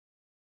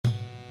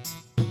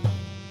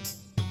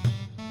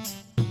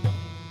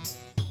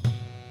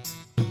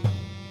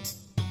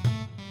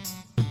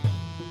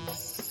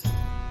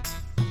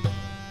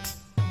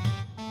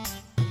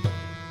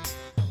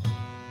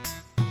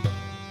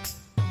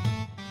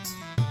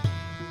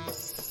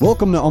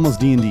Welcome to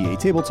Almost D&D, a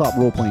tabletop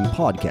role-playing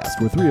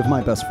podcast where three of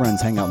my best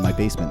friends hang out in my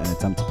basement and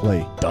attempt to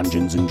play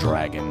Dungeons &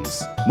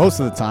 Dragons. Most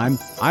of the time,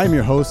 I am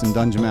your host and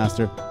Dungeon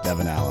Master,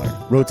 Devin Allard.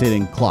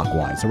 Rotating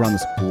clockwise around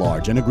this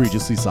large and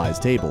egregiously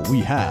sized table, we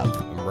have...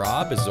 I'm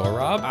Rob, is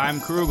Rob? I'm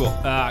Krugel.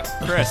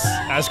 Chris,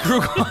 as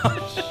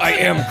Krugel. I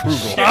am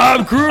Krugel.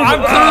 I'm Krugel.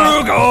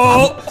 I'm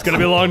Krugel. It's going to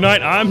be a long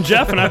night. I'm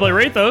Jeff, and I play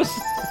Rathos.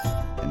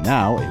 And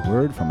now, a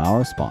word from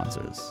our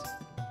sponsors.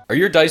 Are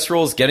your dice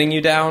rolls getting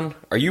you down?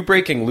 Are you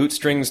breaking loot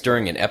strings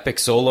during an epic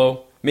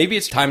solo? Maybe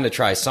it's time to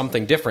try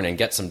something different and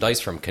get some dice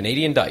from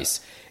Canadian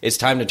Dice. It's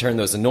time to turn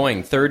those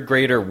annoying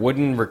third-grader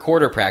wooden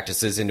recorder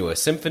practices into a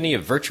symphony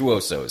of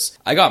virtuosos.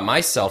 I got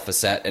myself a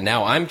set, and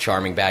now I'm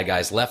charming bad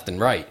guys left and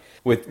right.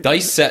 With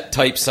dice set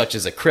types such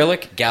as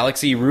acrylic,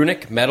 galaxy,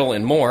 runic, metal,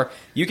 and more,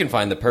 you can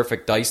find the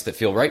perfect dice that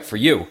feel right for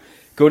you.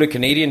 Go to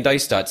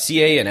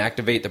CanadianDice.ca and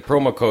activate the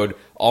promo code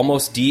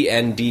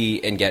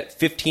ALMOSTDND and get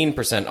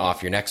 15%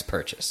 off your next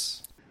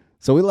purchase.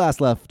 So we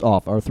last left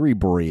off, our three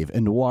brave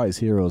and wise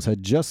heroes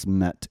had just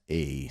met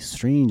a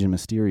strange and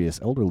mysterious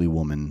elderly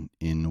woman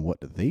in what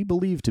they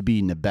believed to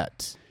be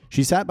Nibet.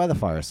 She sat by the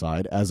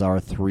fireside as our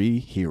three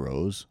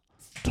heroes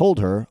told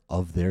her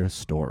of their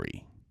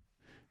story.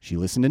 She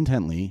listened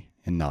intently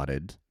and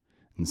nodded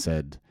and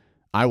said,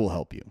 "I will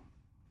help you.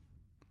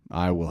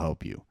 I will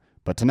help you.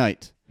 But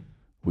tonight,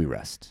 we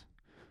rest."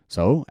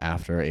 So,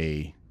 after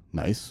a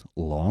nice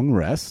long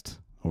rest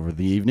over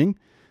the evening,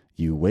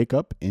 you wake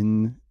up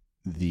in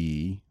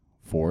the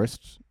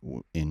forest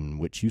in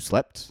which you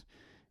slept,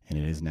 and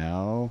it is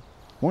now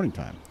morning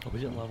time. Oh, we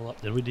didn't level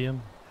up, did we, DM?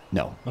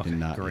 No, Okay, did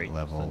not great.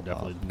 level So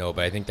up. No,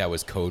 but I think that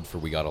was code for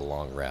we got a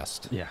long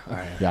rest. Yeah, all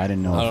right. Yeah, I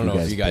didn't know, I don't know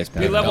if you guys picked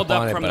We that leveled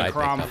up. up from the I picked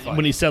Crom up on it.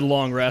 When he said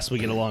long rest, we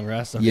get a long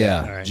rest? Okay.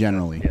 Yeah, all right.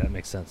 generally. Yeah, that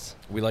makes sense.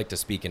 We like to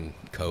speak in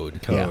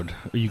code. Code.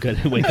 You got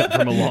to wake up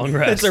from a long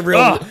rest.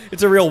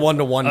 It's a real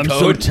one-to-one I'm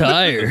code. so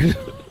tired.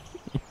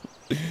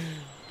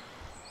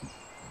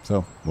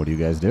 So, what do you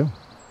guys do?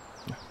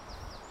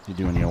 You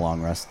doing your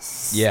long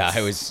rests? Yeah,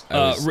 I was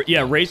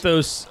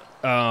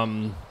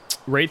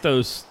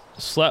Rathos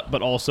slept,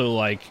 but also,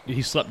 like,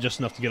 he slept just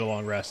enough to get a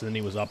long rest, and then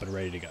he was up and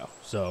ready to go.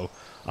 So,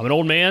 I'm an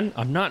old man.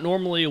 I'm not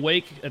normally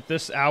awake at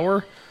this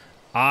hour.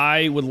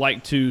 I would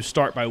like to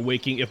start by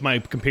waking, if my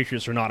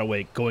compatriots are not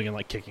awake, going and,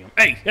 like, kicking them.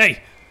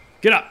 Hey,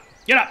 get up.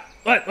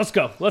 Let's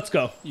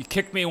go. You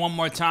kick me one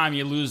more time,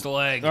 you lose the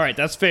leg. All right,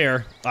 that's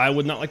fair. I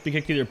would not like to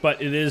kick either,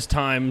 but it is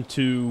time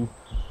to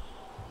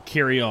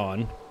carry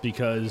on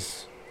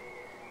because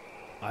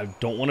I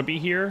don't want to be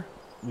here.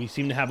 We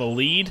seem to have a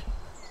lead.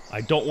 I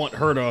don't want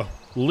her to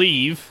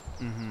leave,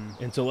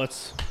 and so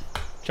let's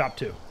chop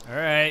two. All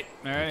right.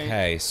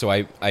 Okay, so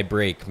I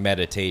break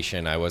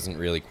meditation. I wasn't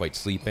really quite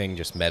sleeping,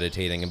 just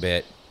meditating a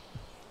bit.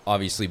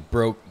 Obviously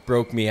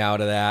broke me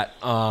out of that.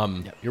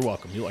 Yeah, you're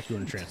welcome. You were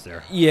in a trance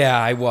there. Yeah,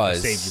 I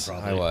was. I saved you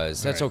probably. I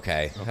was. That's All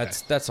okay. Okay.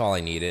 That's all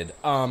I needed.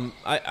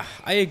 I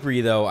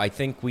agree though. I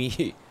think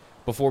we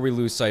before we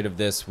lose sight of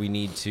this, we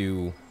need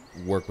to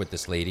work with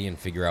this lady and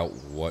figure out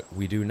what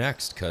we do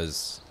next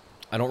because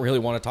I don't really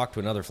want to talk to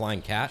another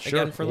flying cat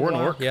again for a or an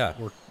while. orc. Yeah.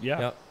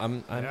 Yeah.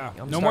 I'm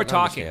No more starting to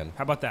talking. understand.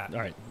 How about that? All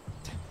right.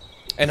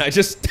 And I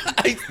just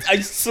I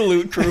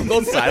salute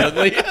Krugel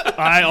silently.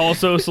 I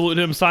also salute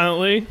him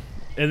silently,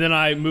 and then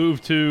I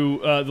move to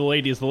the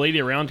lady. Is the lady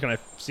around? Can I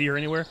see her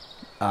anywhere?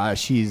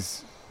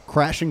 She's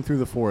crashing through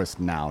the forest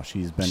now.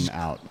 She's been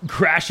out.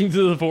 Crashing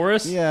through the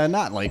forest? Yeah,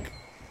 not like...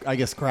 I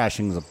guess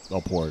crashing is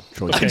a poor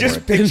choice. I for just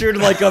it. pictured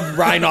like a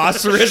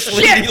rhinoceros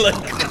lady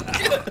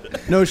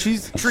like No,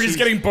 she's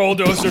Getting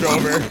bulldozed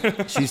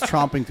over. she's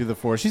tromping through the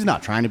forest. She's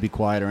not trying to be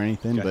quiet or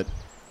anything, but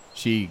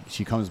she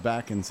comes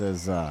back and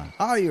says,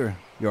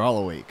 you're all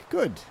awake.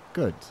 Good.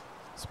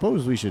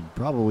 Suppose we should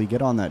probably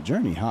get on that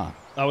journey, huh?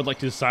 I would like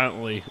to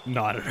silently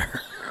nod at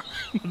her,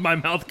 with my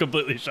mouth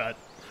completely shut,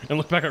 and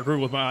look back at Groove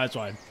with my eyes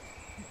wide.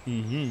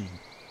 Mm-hmm.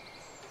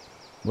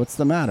 What's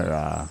the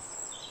matter?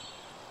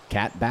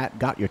 Cat bat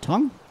got your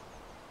tongue?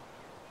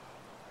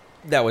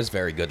 That was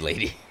very good,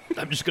 lady.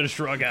 I'm just going to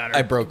shrug at her.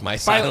 I broke my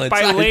silence.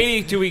 By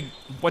lady,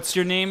 what's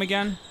your name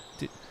again?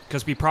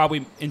 Because we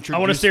probably introduced... I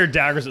want to stare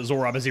daggers at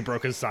Zorob as he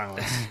broke his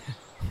silence.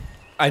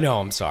 I know,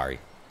 I'm sorry.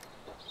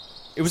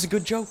 It was a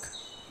good joke.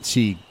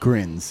 She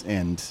grins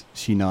and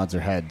she nods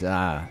her head.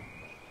 A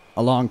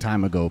long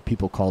time ago,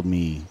 people called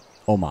me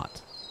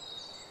Omat.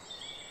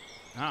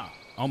 Oh,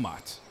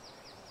 Omat.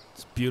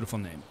 It's a beautiful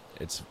name.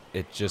 It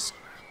just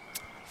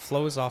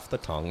flows off the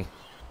tongue.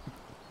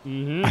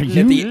 Mm-hmm. Are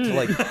you...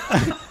 Like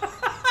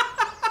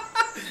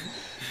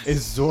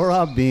Is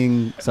Zora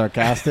being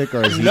sarcastic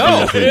or is he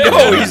no,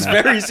 he's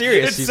very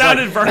serious. It He's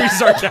sounded very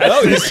sarcastic.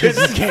 no, He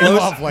just came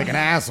off like an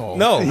asshole.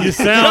 no. You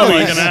sound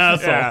like an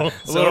asshole. Yeah. A little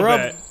Zora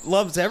bit.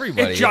 loves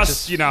everybody. It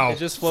just, it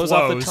just flows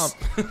off the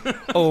tongue.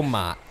 Oh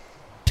my!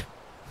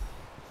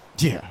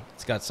 Yeah.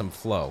 It's got some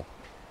flow.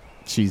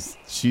 She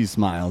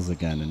smiles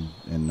again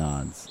and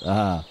nods.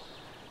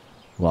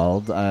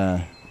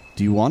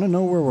 Do you want to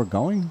know where we're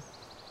going?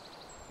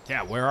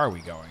 Yeah, where are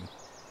we going?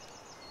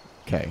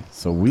 Okay,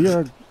 so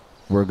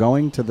we're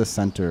going to the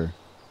center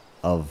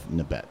of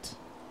Nibet.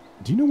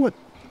 Do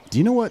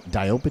you know what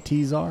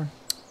Diopetes are?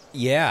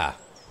 Yeah,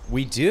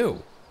 we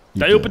do. You do.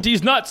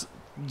 Diopetes nuts.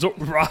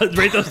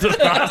 Rathos does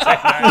not say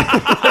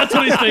that. That's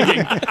what he's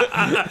thinking.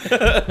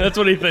 That's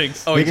what he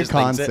thinks. Oh, Make he a just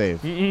con thinks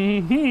it.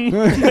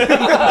 save.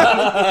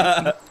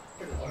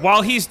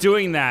 While he's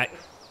doing that,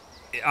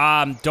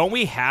 don't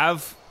we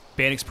have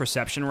Bannock's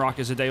Perception Rock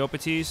as a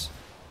Diopetes?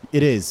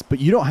 It is, but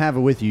you don't have it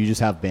with you. You just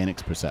have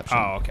Bannock's perception.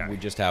 Oh, okay. We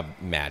just have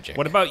magic.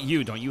 What about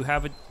you? Don't you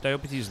have a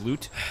Diopetes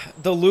loot?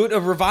 The loot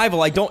of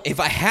revival? I don't. If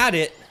I had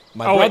it,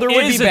 my Oh, brother it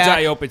would is be a back.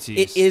 Diopetes.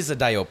 It is a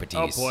Diopetes.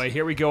 Oh boy,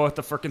 here we go with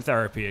the frickin'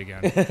 therapy again.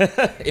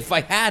 If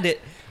I had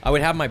it, I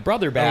would have my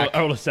brother back. I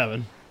rolled a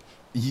 7.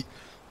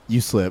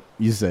 You slip.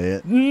 You say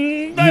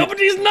it.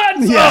 Diopetes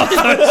nuts. Yeah.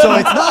 Oh, So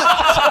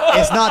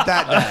it's not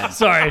that bad.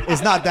 sorry.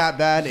 It's not that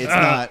bad. It's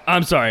not.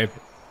 I'm sorry.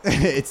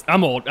 It's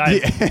I'm old.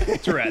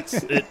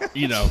 Tourette's.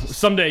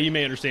 Someday you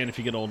may understand if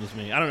you get old as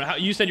me. I don't know. How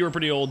you said you were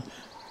pretty old.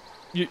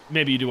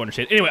 Maybe you do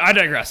understand. Anyway, I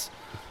digress.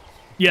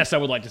 Yes, I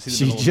would like to see the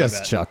She middle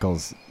just of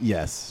chuckles.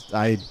 Yes,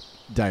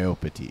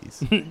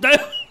 Diopetes.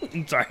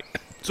 I'm sorry.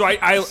 So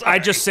I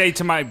just say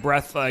to my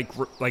breath like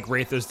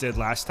Rathos did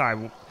last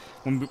time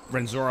when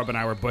Zorab and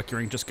I were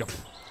butchering, just go,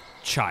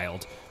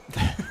 child.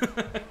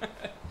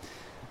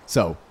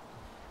 So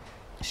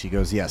she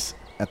goes, yes.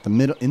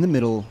 In the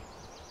middle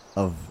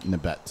of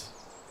Nibet,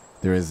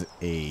 there is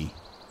a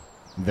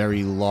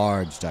very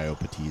large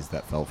Diopetes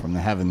that fell from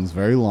the heavens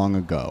very long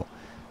ago.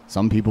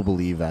 Some people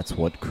believe that's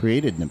what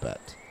created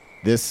Nibet.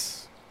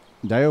 This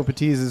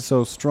Diopetes is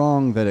so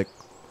strong that it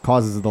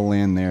causes the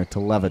land there to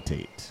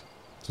levitate.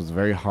 So it's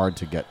very hard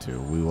to get to.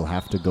 We will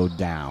have to go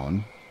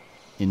down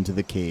into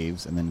the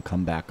caves and then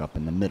come back up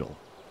in the middle.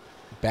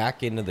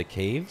 Back into the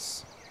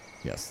caves?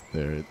 Yes,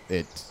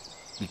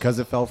 because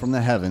it fell from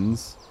the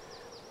heavens.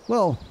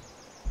 Well,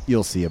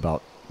 you'll see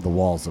about the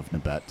walls of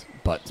Nibet,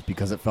 but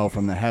because it fell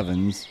from the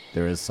heavens,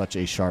 there is such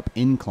a sharp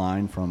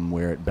incline from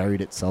where it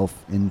buried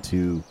itself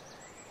into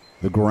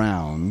the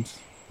ground.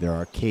 There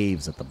are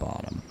caves at the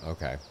bottom.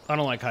 Okay. I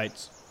don't like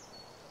heights.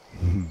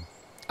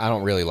 I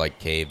don't really like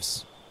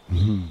caves.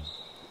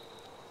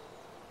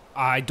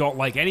 I don't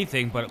like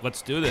anything, but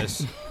let's do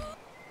this.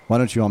 Why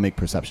don't you all make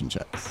perception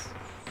checks?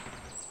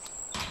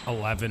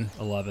 11.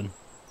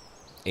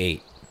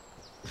 8.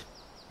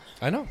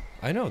 I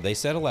know. They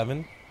said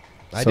 11.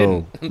 I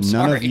So didn't. I'm none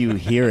sorry. of you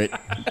hear it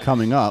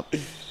coming up,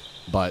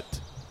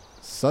 but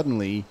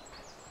suddenly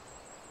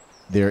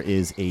there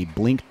is a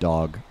blink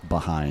dog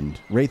behind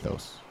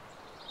Rathos.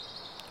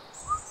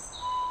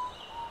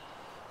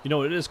 You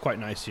know, it is quite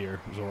nice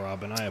here,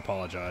 Zorab, and I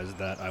apologize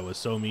that I was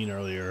so mean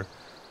earlier.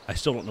 I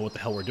still don't know what the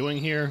hell we're doing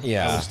here.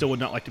 Yeah. I still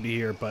would not like to be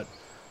here, but,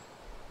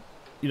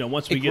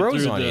 once we It get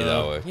grows through on the you,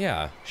 though.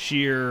 Yeah.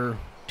 sheer,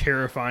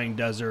 terrifying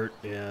desert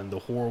and the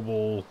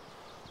horrible...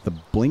 The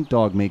blink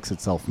dog makes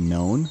itself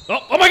known.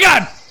 Oh my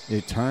God!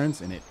 It turns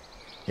and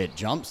it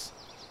jumps,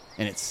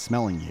 and it's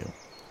smelling you.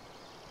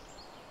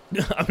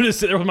 I'm going to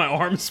sit there with my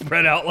arms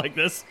spread out like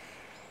this.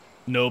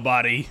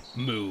 Nobody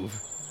move.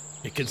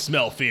 It can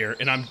smell fear,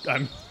 and I'm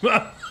I'm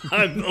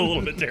a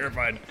little bit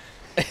terrified.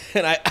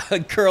 And I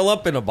curl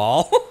up in a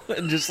ball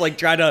and just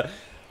try to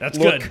That's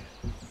look,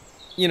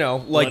 good.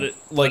 like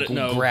let it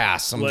know.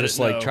 grass. I'm Let just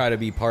it know. try to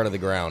be part of the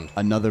ground.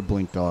 Another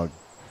blink dog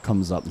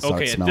comes up and starts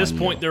Okay, at smelling this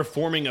point, you. they're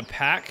forming a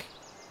pack.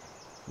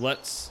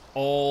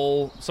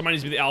 Somebody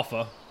needs to be the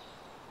alpha.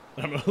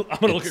 I'm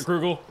gonna look at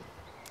Krugel.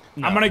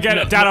 No, I'm going to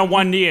get down on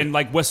one knee and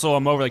whistle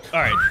him over. All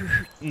right.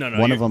 No.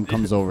 One of them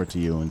comes over to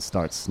you and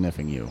starts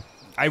sniffing you.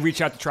 I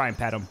reach out to try and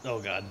pet him. Oh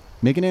God.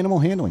 Make an animal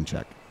handling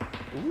check.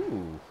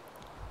 Ooh.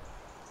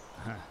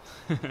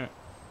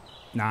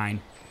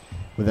 9.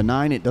 With a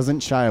 9, it doesn't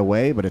shy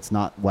away, but it's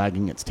not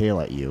wagging its tail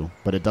at you.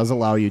 But it does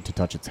allow you to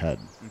touch its head.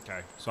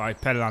 Okay, so I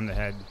pet it on the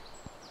head.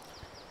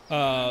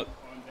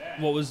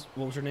 What was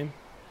your name?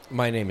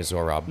 My name is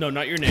Zorab. No,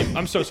 not your name.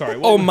 I'm so sorry.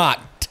 Oh, Mott.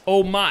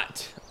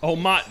 Mott.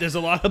 There's a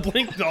lot of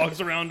blink dogs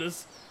around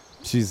us.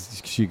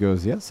 She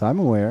goes, yes, I'm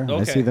aware. I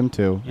Okay. see them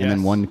too. And then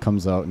Yes. one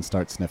comes out and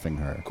starts sniffing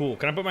her. Cool.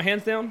 Can I put my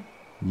hands down?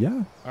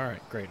 Yeah. All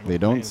right, great. They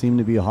don't seem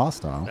to be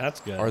hostile. That's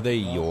good. Are they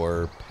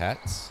your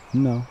pets?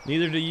 No.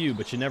 Neither do you,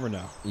 but you never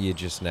know. You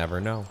just never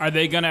know. Are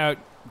they going to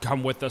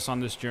come with us on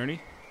this journey?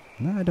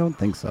 No, I don't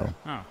think so.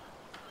 Oh.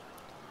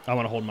 I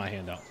want to hold my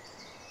hand out.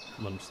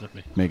 Let them sniff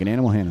me. Make an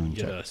animal handling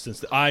check. Yeah,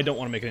 since I don't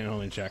want to make an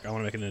handling check, I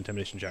want to make an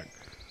intimidation check.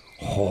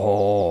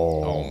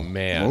 Oh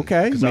man.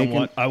 Okay. Because make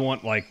I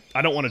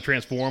don't want to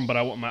transform, but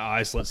I want my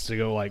eye slits to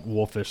go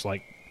wolfish,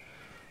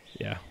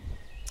 yeah.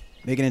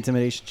 Make an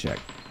intimidation check.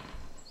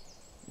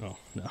 Oh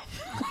no.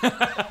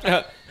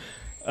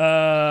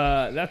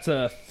 That's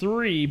a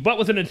 3, but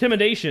with an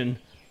intimidation,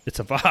 it's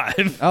a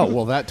 5. Oh,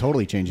 well, that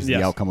totally changes Yes,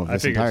 the outcome of I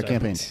this figured entire so.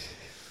 campaign.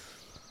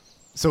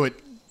 So it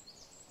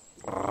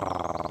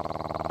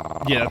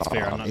Yeah, that's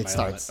fair. I'm not in It my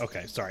starts- element.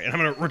 Okay, sorry. And I'm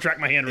gonna retract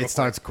my hand. Real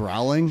starts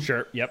growling. quick.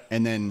 Sure. Yep.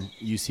 And then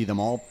you see them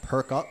all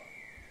perk up,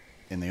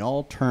 and they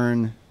all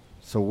turn.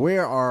 So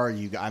where are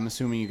you? I'm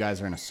assuming you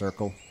guys are in a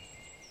circle.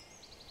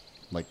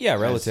 Yeah,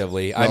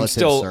 relatively. Relative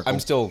circle. I'm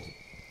still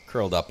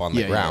curled up on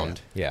the Yeah, yeah,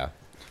 ground. Yeah.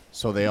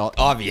 So they all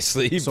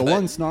obviously. So but-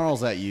 one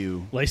snarls at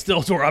you, Lay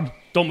still, Zorob.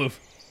 Don't move.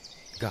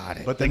 Got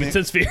it. but Think then it's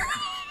in sphere.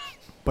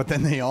 but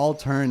then they all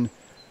turn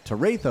to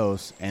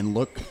Rathos and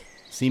look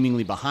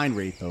seemingly behind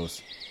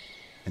Rathos,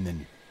 and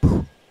then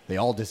poof, they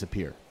all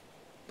disappear.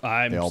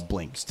 I'm They all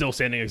blink. still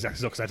standing exactly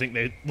so because I think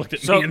they looked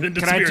at So me and then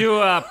can I disappeared. do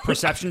a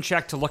perception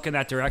check to look in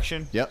that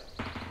direction? Yep.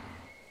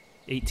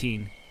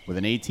 18. With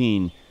an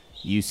 18,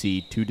 you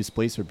see 2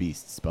 displacer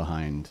beasts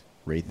behind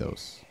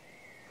Rathos.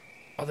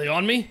 Are they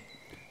on me?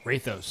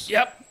 Rathos.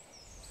 Yep.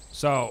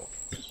 So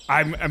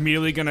I'm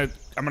immediately gonna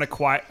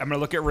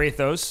look at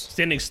Rathos.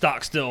 Standing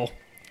stock still.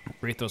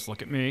 Rathos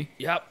look at me.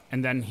 Yep.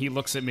 And then he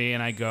looks at me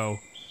and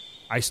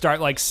I start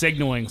like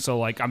signaling. So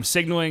like I'm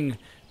signaling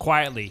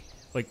quietly.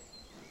 Like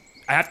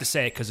I have to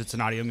say it because it's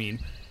an audio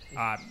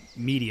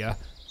media.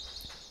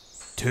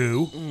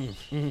 2.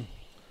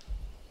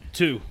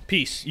 2.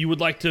 Peace. You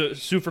would like to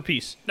sue for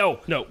peace? No.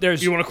 No.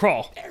 There's You want to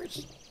crawl?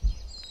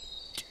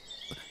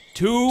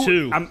 2.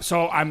 2.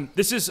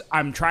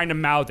 I'm trying to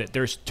mouth it.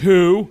 There's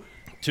 2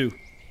 2.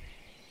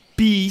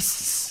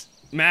 beasts.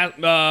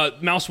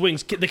 Mouse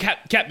wings. The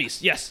cat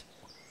beast. Yes.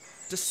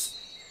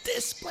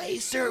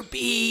 Displacer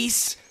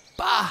beasts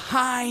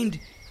behind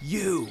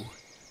you.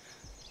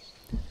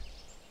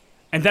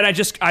 And then I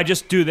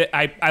just do that.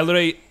 I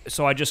literally,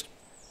 so I just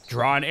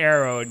draw an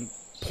arrow and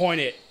point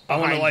it. I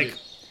want to behind like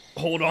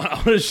hold on. I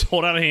want to just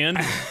hold out a hand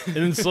and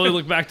then slowly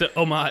look back to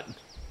Omat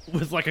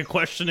with like a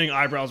questioning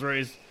eyebrows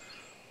raised.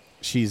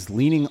 She's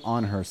leaning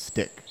on her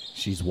stick.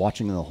 She's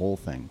watching the whole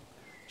thing.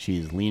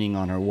 She's leaning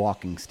on her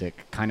walking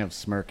stick, kind of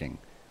smirking,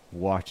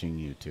 watching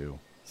you two,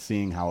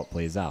 seeing how it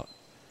plays out.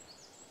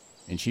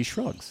 And she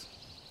shrugs.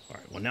 All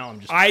right. Well, now I'm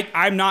just.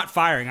 I'm not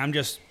firing.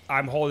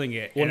 I'm holding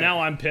it. Well, And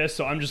now I'm pissed,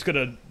 so I'm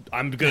gonna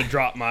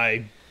drop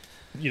my,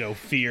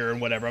 fear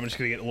and whatever. I'm just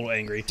gonna get a little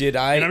angry. Did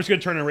I? And I'm just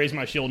gonna turn and raise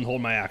my shield and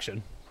hold my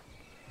action.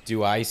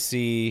 Do I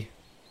see?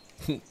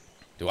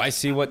 Do I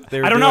see what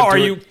they're? I don't doing know. Are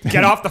to you it?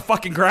 get off the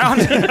fucking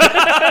ground?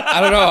 I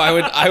don't know.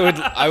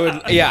 I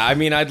would. Yeah. I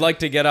mean, I'd like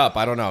to get up.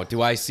 I don't know.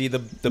 Do I see the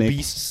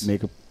beasts?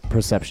 Make a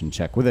perception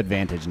check with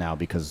advantage now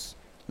because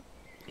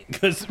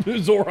Because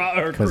Zora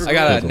or 'Cause- I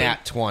got That's a what-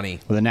 nat 20.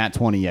 with a nat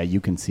 20, yeah, you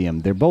can see them.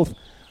 They're both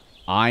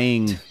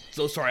eyeing.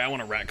 So sorry, I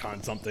want to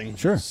retcon something.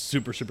 Sure.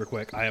 Super, super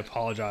quick. I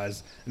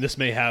apologize. And this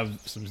may have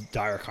some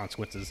dire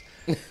consequences.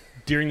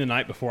 During the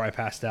night before I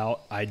passed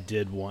out, I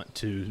did want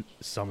to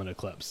summon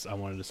Eclipse. I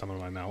wanted to summon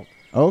my mount,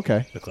 Oh,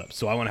 okay. Eclipse.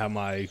 So I want to have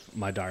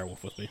my dire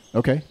wolf with me.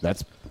 Okay.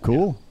 That's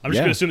cool. I'm just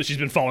Yeah. going to assume that she's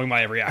been following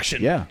my every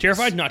action. Yeah.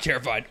 Terrified? Not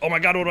terrified. Oh my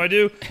god, what do I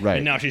do? Right.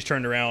 And now she's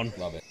turned around.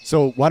 Love it.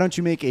 So why don't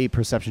you make a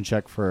perception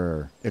check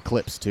for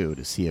Eclipse, too,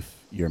 to see if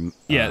you're...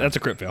 Yeah, that's a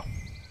crit fail.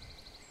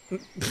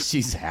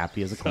 She's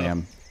happy as a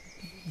clam.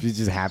 She's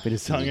just happy to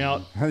see Tongue you.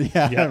 out.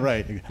 Yeah, Yeah.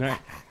 right. All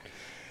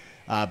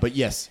right. But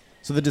yes,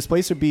 so the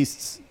displacer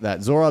beasts that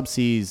Zorob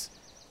sees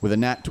with a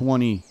nat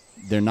 20,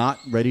 they're not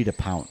ready to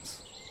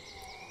pounce.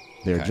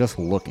 They're Okay. just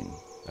looking.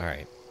 All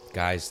right,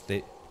 guys.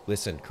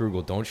 Listen,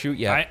 Krugel, don't shoot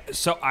yet.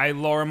 So I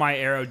lower my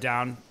arrow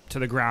down to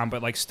the ground,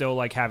 but like still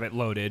like have it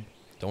loaded.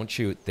 Don't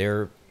shoot.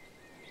 They're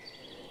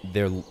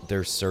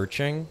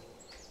searching.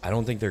 I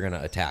don't think they're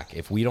gonna attack.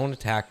 If we don't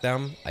attack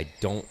them, I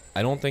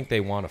don't think they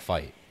want to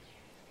fight.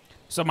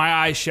 So my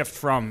eyes shift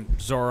from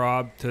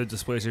Zorob to the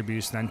Displacer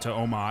Beast, then to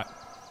Omat,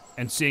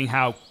 and seeing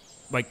how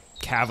like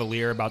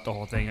cavalier about the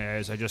whole thing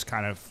is, I just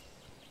kind of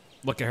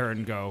look at her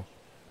and go,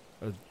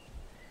 "Are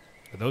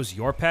those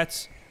your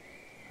pets?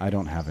 I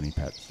don't have any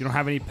pets. You don't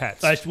have any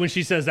pets." When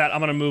she says that, I'm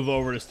going to move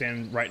over to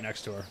stand right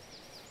next to her.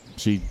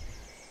 She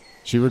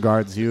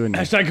regards you and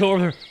As I go over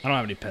there, I don't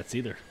have any pets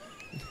either.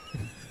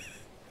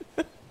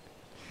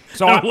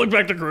 So I I, look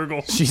back to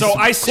Krugel. so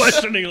I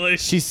Questioningly.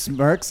 she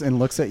smirks and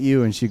looks at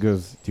you and she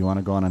goes, "Do you want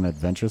to go on an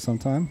adventure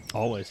sometime?"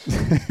 Always.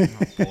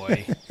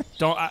 boy,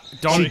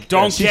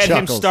 don't She get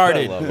him chuckles.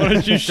 started. I love Why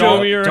don't you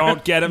show me around?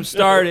 Don't get him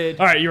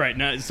started. All right, you're right.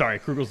 No, sorry,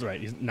 Krugel's right.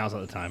 Now's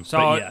not the time. So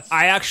but yes.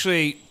 I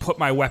actually put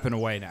my weapon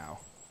away now.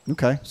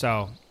 Okay.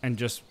 So and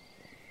just.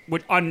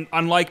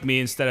 Unlike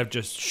me, instead of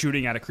just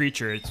shooting at a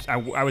creature,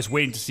 I was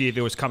waiting to see if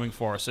it was coming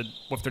for us. And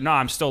if they're not,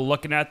 I'm still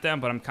looking at them,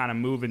 but I'm kind of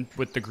moving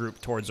with the group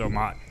towards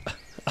Omat.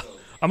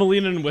 I'm going to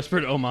lean in and whisper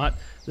to Omat,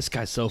 this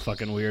guy's so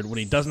fucking weird. When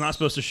he does not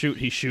supposed to shoot,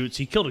 he shoots.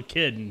 He killed a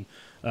kid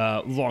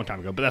a long time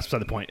ago, but that's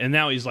beside the point. And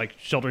now he's like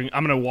sheltering.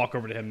 I'm going to walk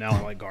over to him now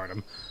and like guard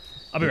him.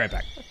 I'll be right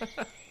back.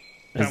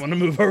 And I want to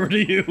move over to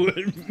you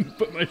and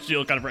put my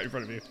shield kind of right in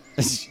front of you.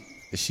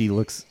 She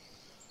looks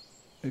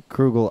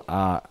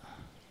Krugel,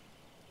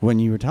 when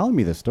you were telling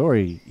me the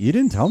story, you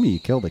didn't tell me you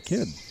killed a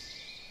kid.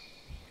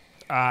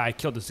 I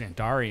killed a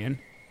Xandarian.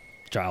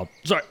 Child.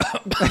 Sorry.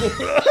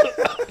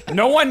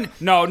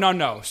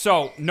 No.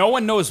 So no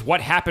one knows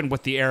what happened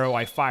with the arrow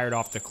I fired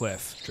off the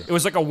cliff. It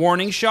was like a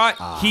warning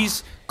shot.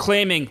 He's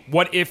claiming,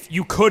 what if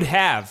you could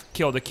have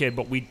killed a kid,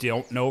 but we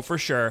don't know for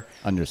sure.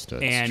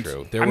 Understood. And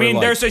true. I mean, There were,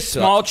 there's a like,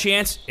 small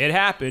chance it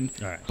happened,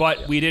 All right.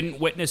 but we didn't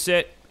witness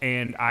it,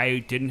 and I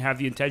didn't have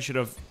the intention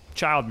of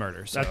child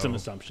murder. So. That's an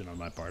assumption on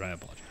my part. I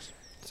apologize.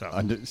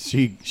 So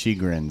She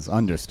grins.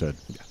 Understood.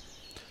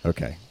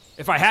 Okay.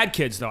 If I had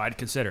kids, though, I'd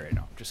consider it.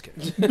 No, I'm just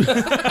kidding.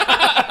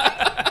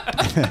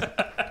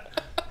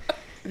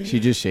 She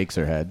just shakes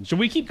her head. Should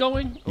we keep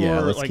going? Yeah,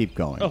 Or, let's keep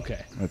going.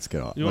 Okay. Let's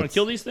go. You want to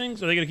kill these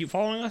things? Are they going to keep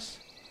following us?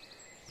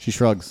 She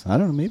shrugs. I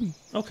don't know, maybe.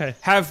 Okay.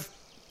 Have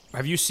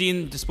you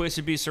seen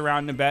Displacer Beasts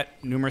around Nibet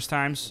numerous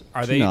times?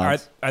 Are She they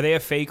nods. are they a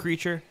fey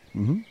creature?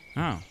 Mm-hmm.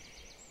 Oh.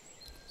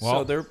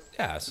 Well,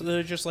 So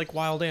they're just like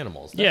wild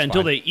animals. Yeah, That's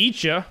until fine. they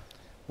eat you.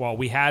 well,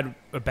 we had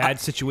a bad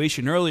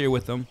situation earlier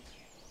with them,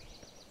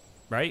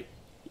 right?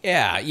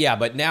 Yeah,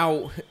 but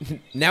now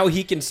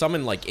he can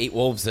summon like 8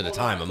 wolves at a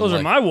time. I'm Those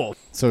like, are my wolves.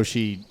 So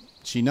she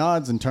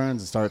nods and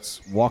turns and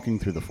starts walking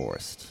through the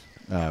forest.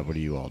 What do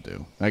you all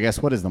do? I guess,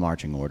 what is the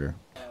marching order?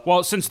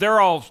 Well, since they're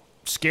all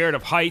scared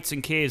of heights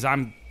and caves,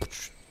 I'm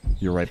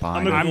You're right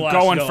behind gonna her. I'm be the last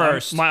going to go.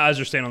 first. My eyes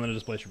are staying on the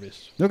Displacer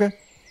Beast. Okay.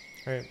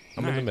 All right,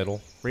 I'm in the middle.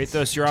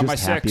 Rathos, you're on my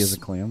Just happy 6. as a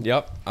clam.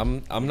 Yep,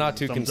 I'm not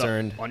too Thumbs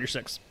concerned. up on your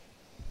 6.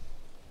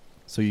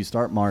 So you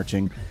start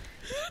marching.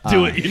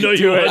 Do it. You know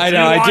you would. I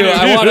know, I do.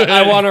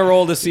 I want to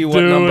roll to see what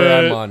Do number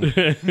it.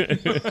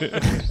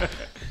 I'm on.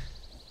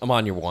 I'm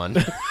on your 1.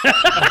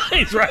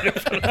 He's right in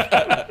front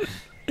of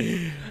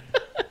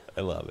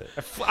I love it.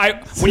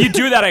 When you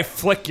do that, I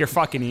flick your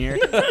fucking ear.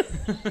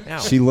 Ow.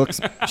 She moves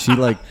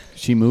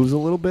a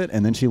little bit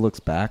and then she looks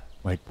back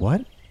like,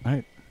 what?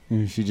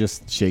 And she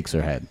just shakes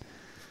her head.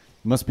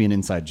 Must be an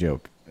inside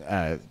joke.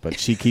 But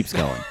she keeps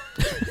going.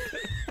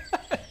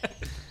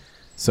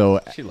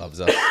 So She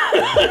loves us.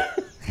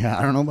 yeah,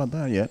 I don't know about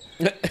that yet.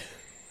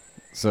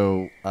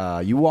 So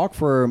you walk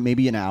for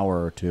maybe an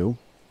hour or two.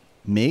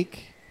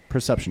 Make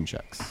perception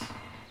checks.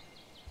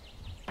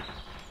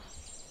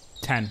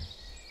 10.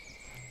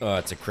 Oh,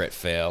 it's a crit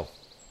fail.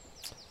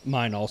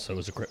 Mine also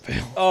is a crit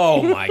fail.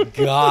 Oh my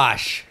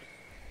gosh.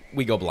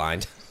 We go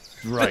blind.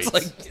 Right. It's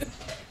like,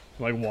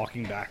 Like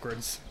walking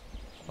backwards.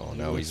 oh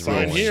no, he's Fine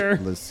rolling. here.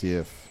 Let's see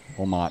if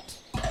Omat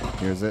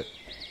hears it.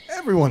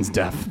 Everyone's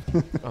deaf.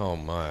 Oh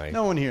my.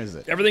 No one hears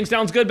it. Everything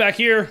sounds good back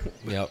here.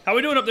 Yep. How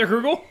we doing up there,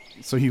 Krugel?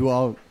 So you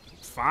all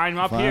Fine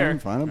up here.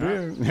 fine up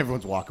here.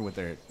 Everyone's walking with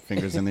their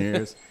fingers in their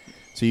ears.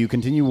 So you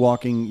continue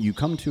walking. You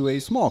come to a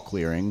small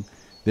clearing.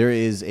 There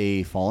is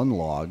a fallen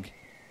log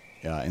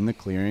in the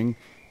clearing.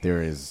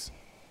 There is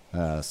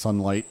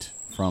sunlight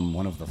from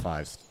one of the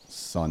 5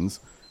 suns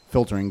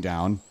filtering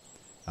down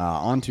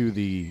onto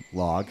the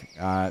log.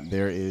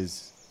 There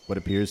is what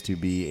appears to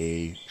be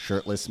a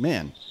shirtless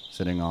man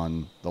sitting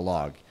on the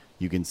log.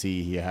 You can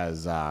see he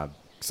has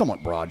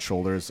somewhat broad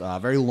shoulders,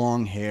 very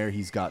long hair.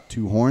 He's got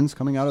 2 horns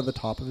coming out of the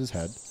top of his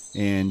head,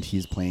 and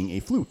he's playing a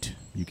flute.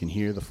 You can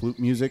hear the flute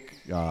music.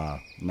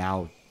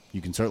 Now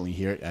you can certainly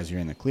hear it as you're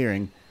in the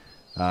clearing.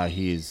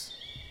 He's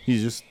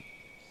just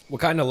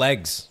What kind of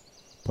legs?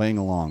 playing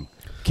along.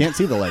 Can't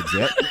see the legs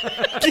yet.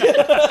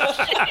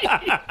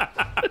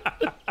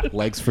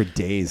 Legs for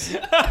days.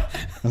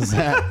 What's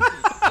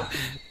that?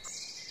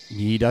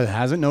 He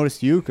hasn't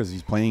noticed you because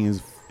he's playing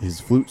his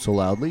flute so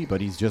loudly,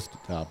 but he's just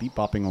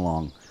beep-bopping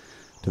along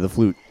to the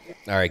flute.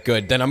 All right,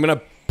 good. Then I'm going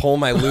to pull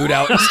my lute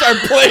out and start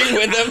playing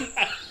with him.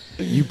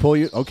 You pull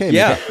your... Okay,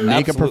 Yeah,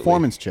 make a absolutely.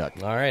 performance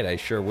check. All right, I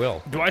sure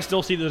will. Do I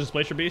still see the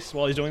Displacer Beast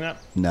while he's doing that?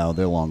 No,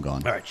 they're long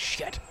gone. All right,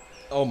 shit.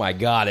 Oh my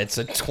god, it's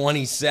a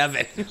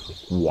 27.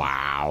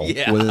 Wow.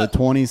 Yeah. With a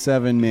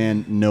 27,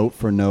 man, note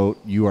for note,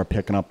 you are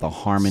picking up the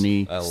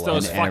harmony. I It's love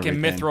those it. fucking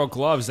everything. mithril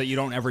gloves that you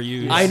don't ever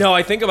use. I know,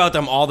 I think about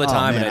them all the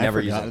time Oh, man, and I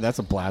never use forgot. them. That's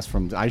a blast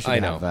from... I should I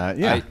know. have that.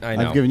 Yeah, I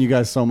know. I've given you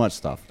guys so much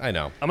stuff. I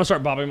know. I'm gonna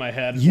start bobbing my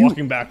head, You-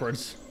 walking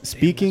backwards.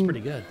 Speaking, pretty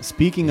good.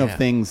 Speaking of Yeah.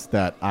 things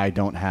that I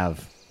don't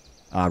have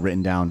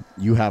written down,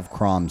 you have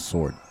Crom's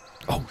sword.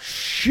 Oh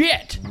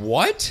shit!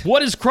 What?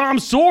 What is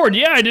Crom's sword?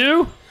 Yeah, I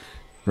do.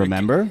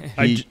 Remember?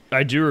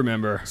 I do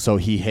remember, So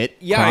he hit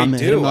Yeah, Crom I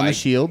hit him do. on I- the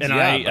shield. and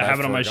Yeah, I but I have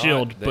it on my forgot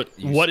shield. that But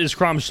you- what is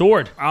Crom's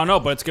sword? I don't know,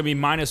 but it's gonna be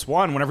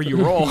 -1 whenever you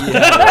roll.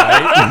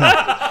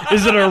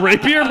 Is it a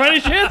rapier by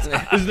any chance?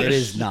 It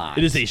is not.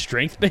 It is a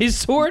strength-based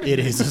sword. It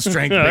is a All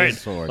strength-based right,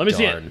 sword. let me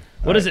see it. Darn.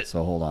 What is it?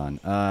 So hold on.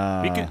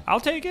 I'll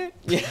take it.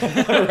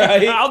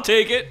 Right? I'll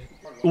take it.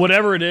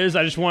 Whatever it is,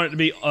 I just want it to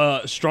be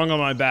strung on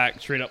my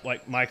back, straight up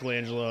like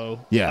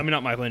Michelangelo. Yeah. I mean,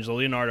 not Michelangelo,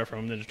 Leonardo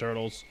from Ninja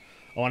Turtles.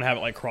 I want to have it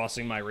like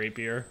crossing my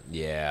rapier,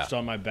 Yeah. just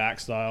on my back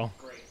style.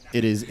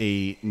 It is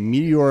a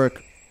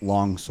meteoric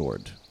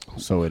longsword.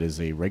 So it is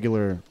a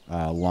regular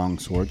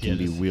longsword. Can it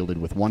be is. wielded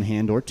with one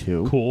hand or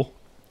two. Cool.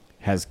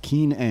 Has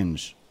keen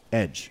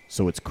edge.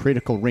 So its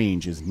critical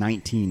range is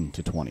 19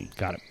 to 20.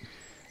 Got it.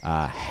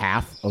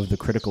 Half of the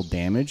critical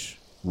damage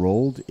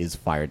rolled is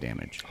fire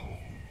damage.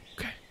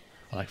 Okay.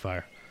 I like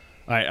fire.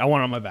 All right, I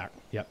want it on my back.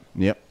 Yep.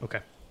 Yep. Okay.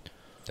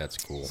 That's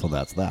cool. So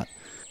that's that.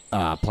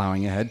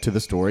 Plowing ahead to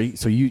the story.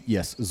 So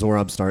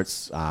Zorab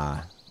starts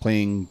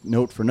playing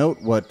note for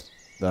note what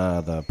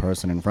the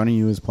person in front of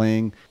you is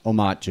playing.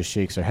 Omat just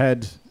shakes her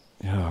head.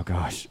 Oh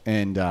gosh.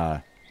 And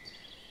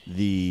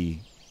the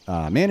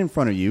man in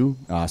front of you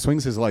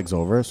swings his legs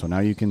over, so now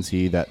you can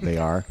see that they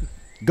are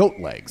goat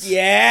legs.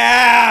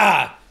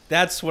 Yeah!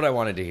 That's what I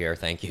wanted to hear.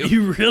 Thank you.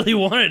 You really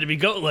wanted it to be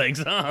goat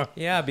legs, huh?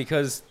 Yeah,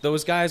 because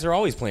those guys are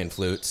always playing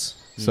flutes.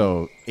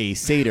 So a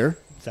satyr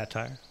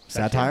Satire.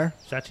 Satire?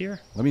 Satire?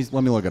 Let me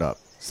look it up.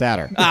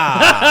 Satyr.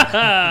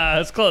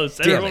 That's close.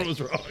 Damn Everyone it.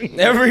 was wrong.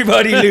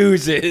 Everybody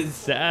loses.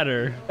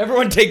 Satyr.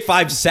 Everyone take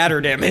 5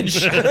 Satyr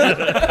damage. I'm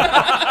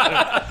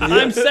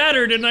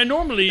sadder than I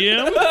normally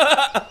am.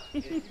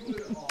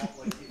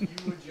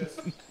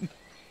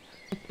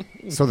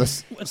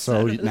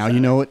 So now you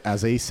know it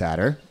as a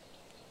satyr.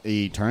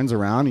 He turns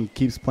around, he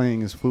keeps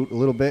playing his flute a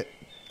little bit,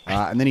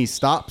 and then he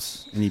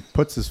stops and he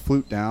puts his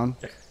flute down.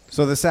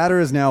 So the satyr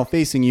is now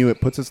facing you. It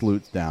puts its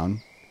lute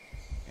down,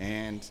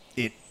 and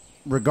it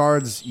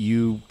regards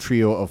you,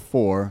 trio of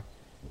 4,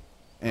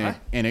 and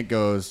it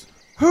goes,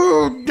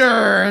 "Who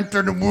dare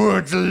enter the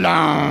woods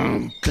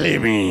alone,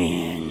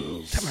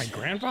 Clemens?" Is that my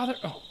grandfather?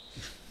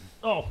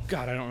 Oh,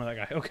 God, I don't know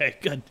that guy. Okay,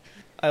 good.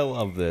 I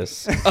love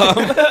this.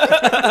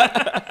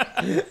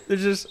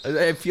 There's just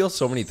I feel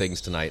so many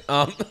things tonight.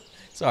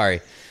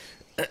 Sorry.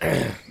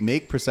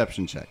 Make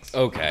perception checks.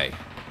 Okay.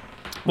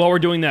 While we're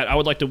doing that, I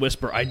would like to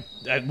whisper. I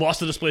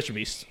lost the Displacer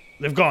Beast.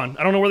 They've gone.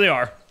 I don't know where they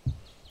are.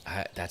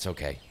 That's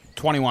okay.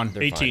 21.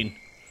 They're 18. fine.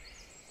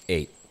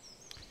 8.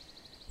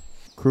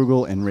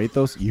 Krugel and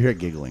Rathos, you hear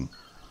giggling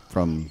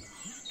from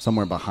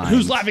somewhere behind.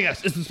 Who's laughing at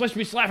us? Is the Displacer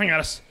Beast laughing at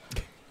us?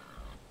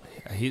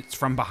 It's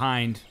from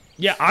behind.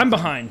 Yeah, I'm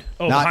behind.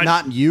 Oh, Not behind.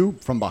 not you,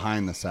 from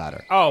behind the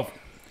satyr. Oh,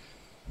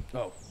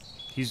 Oh.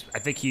 I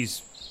think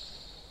he's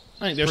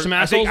I think there's some I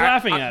assholes think-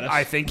 laughing at us.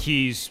 I think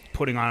he's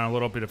putting on a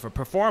little bit of a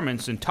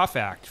performance and tough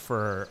act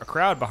for a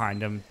crowd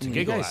behind him to What are you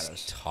giggle at guys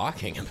us.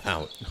 talking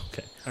about?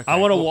 Okay. I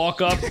want to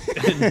walk up.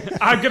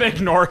 I'm gonna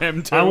ignore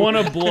him too. I want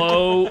to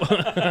blow.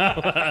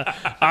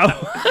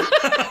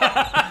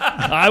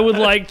 I would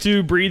like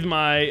to breathe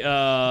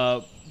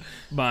my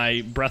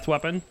my breath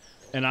weapon,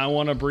 and I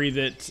want to breathe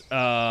it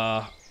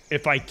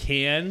if I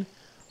can.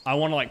 I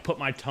want to like put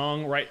my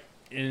tongue right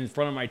in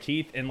front of my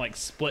teeth and like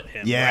split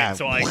him. Yeah. Right?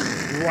 So like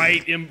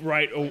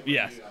right. Oh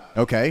yes.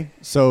 Okay,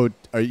 so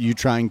are you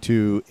trying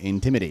to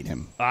intimidate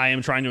him? I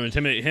am trying to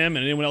intimidate him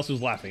and anyone else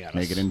who's laughing at us.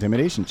 Make an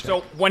intimidation check.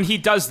 So when he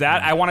does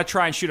that, I want to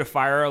try and shoot a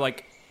fire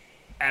like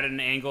at an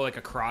angle, like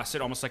across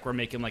it, almost like we're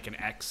making like an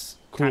X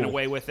kind of Cool.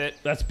 way with it.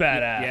 That's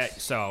badass. Yeah.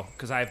 So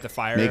because I have the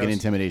fire. Make an arrows,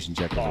 intimidation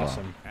check as well.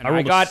 Awesome. and I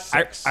rolled a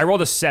 6. I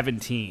rolled a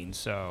 17.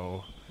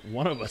 So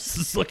One of us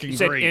is looking you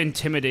said great.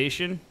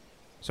 intimidation.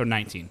 So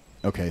 19.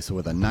 Okay, so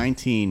with a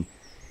 19,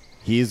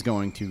 he is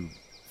going to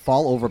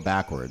fall over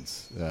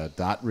backwards.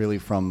 Not really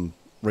from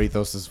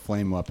Rathos'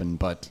 flame weapon,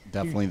 but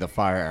definitely the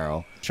fire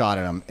arrow shot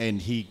at him.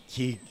 And he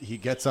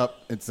gets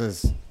up and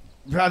says,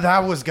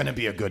 "That was going to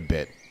be a good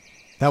bit.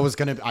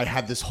 I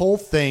had this whole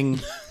thing.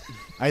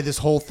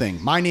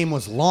 My name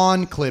was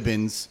Lon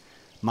Clibbins.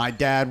 My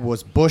dad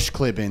was Bush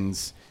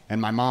Clibbins. And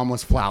my mom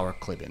was Flower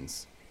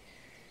Clibbins.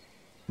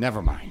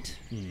 Never mind.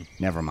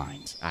 Never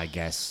mind, I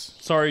guess.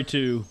 Sorry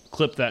to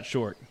clip that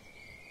short.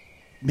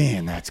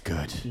 Man, that's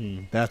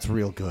good. That's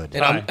real good."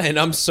 And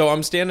I'm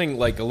standing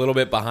like a little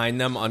bit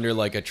behind them under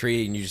like a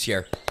tree, and you just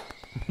hear.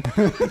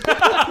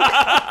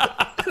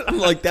 I'm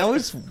like, that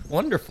was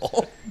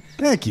wonderful.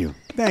 Thank you.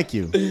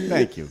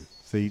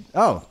 See,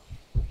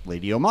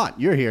 Lady Omat,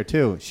 you're here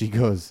too. She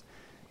goes,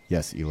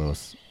 "Yes,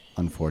 Elos.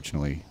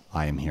 Unfortunately,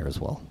 I am here as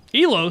well."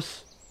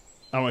 Elos.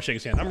 I want to shake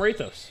his hand. I'm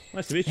Rathos.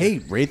 Nice to meet you. Hey,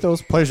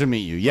 Rathos, pleasure to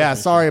meet you. Yeah,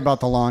 sorry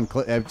about the lawn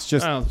clip. It's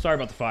just, Oh, sorry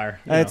about the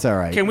fire. You it's know. all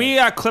right. Can we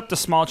clip the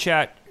small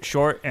chat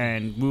short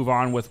and move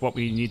on with what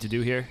we need to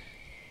do here?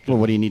 Well,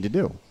 what do you need to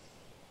do?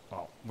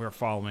 Well, we're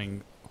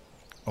following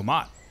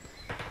Omat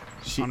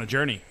on a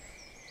journey.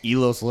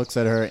 Elos looks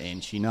at her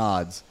and she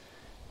nods.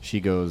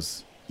 She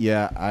goes,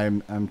 "Yeah,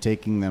 I'm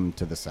taking them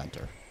to the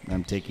center.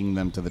 I'm taking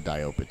them to the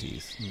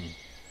Diopetes."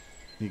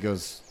 He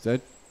goes,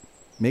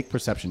 "Make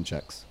perception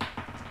checks."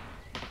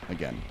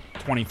 Again.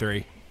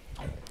 23.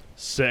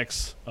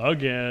 6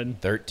 again.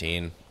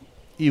 13.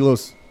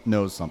 Elos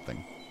knows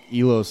something.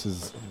 Elos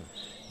is,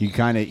 he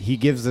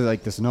gives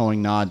like this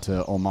knowing nod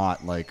to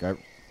Omat, like,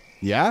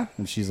 "Yeah?"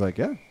 And she's like,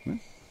 "Yeah." You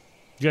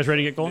guys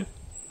ready to get going?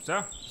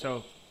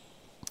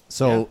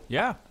 So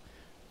yeah.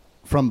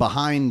 from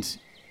behind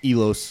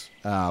Elos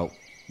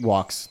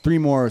walks 3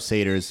 more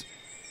satyrs,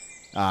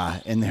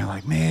 and they're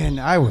like, "Man,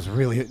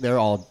 they're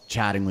all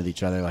chatting with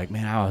each other, like,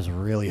 "Man, I was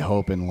really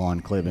hoping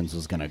Lon Clibbins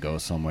was going to go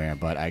somewhere,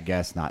 but I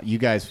guess not. You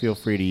guys feel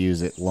free to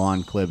use it.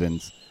 Lon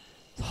Clibbins,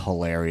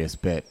 hilarious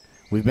bit.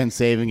 We've been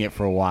saving it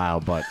for a while,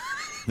 but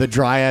the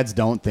Dryads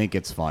don't think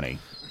it's funny."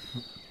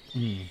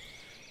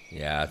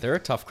 Yeah, they're a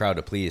tough crowd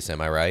to please.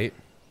 Am I right?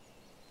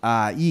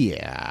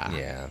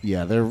 Yeah.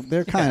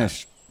 They're kind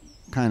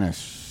of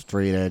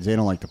straight edge. They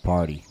don't like to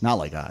party. Not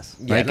like us.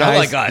 Yeah, Right, not guys?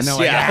 like us. And they're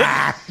like,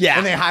 Yeah. Yeah.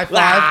 And they high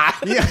five.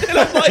 Yeah.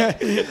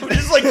 I'm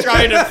just like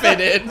trying to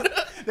fit in.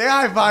 They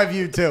high five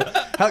you too.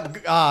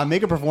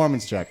 Make a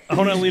performance check. I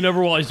want to lean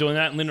over while he's doing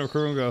that and lean over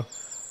crew and go,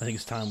 I think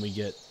it's time we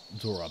get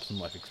Zorob some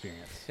life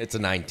experience. It's a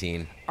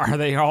 19. Are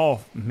they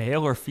all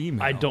male or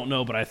female? I don't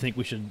know, but I think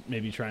we should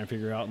maybe try and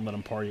figure out and let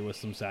them party with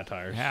some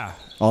satires. Yeah.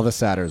 All the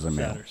satyrs are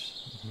male.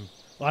 Satyrs.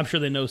 Well, I'm sure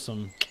they know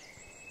some.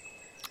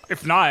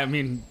 If not, I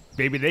mean,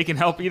 maybe they can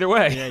help either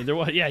way. Yeah, there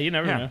was. Yeah, you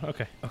never Yeah. know.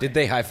 Okay. Did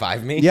they high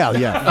five me? Yeah,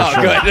 yeah. Oh,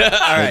 for sure. good. All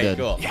right, did.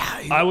 cool.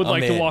 I would I'm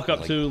like to in. walk up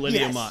Like, to Lady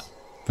yes. Amat.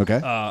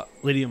 Okay.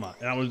 Lady Amat.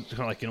 And I was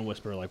kind of like in a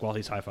whisper, like while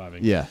he's high fiving.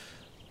 Yeah.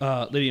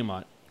 Lady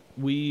Amat,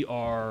 we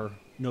are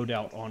no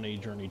doubt on a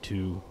journey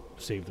to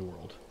save the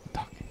world.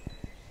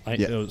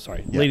 Yeah.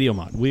 Sorry. Yeah. Lady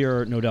Amat, we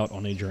are no doubt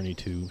on a journey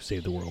to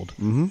save the world.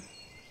 Mm-hmm.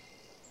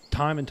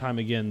 Time and time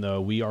again,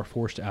 though, we are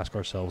forced to ask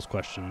ourselves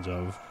questions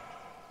of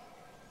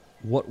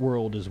what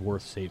world is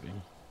worth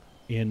saving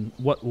and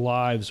what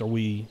lives are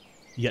we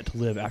yet to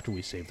live after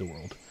we save the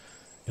world.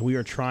 And we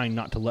are trying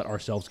not to let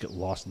ourselves get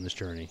lost in this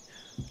journey.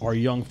 Our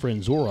young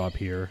friend Zorob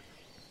here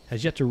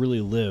has yet to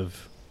really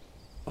live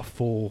a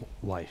full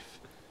life,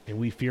 and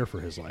we fear for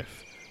his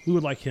life. We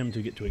would like him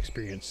to get to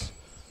experience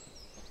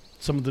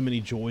some of the many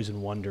joys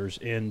and wonders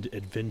and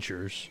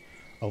adventures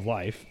of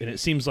life. And it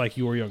seems like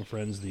your young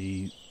friends,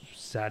 the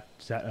lawn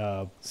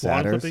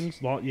Satyrs?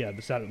 clippings,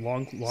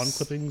 lawn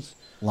clippings,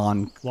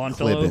 Lawn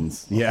Longfellow?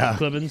 Clibbins. Yeah.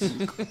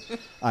 Clibbins,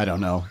 I don't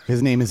know.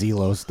 His name is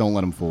Elos. Don't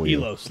let him fool you.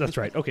 Elos. That's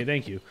right. Okay,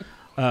 thank you.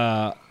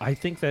 I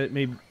think that it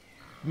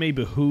may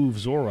behoove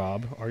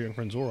Zorob, our young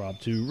friend Zorob,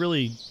 to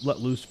really let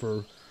loose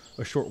for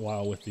a short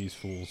while with these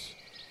fools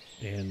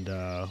and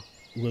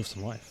live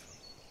some life.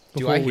 Do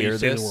before I we hear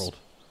save this? the world.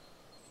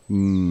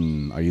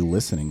 Are you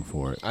listening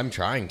for it? I'm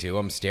trying to.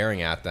 I'm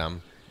staring at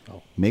them.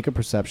 Make a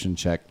perception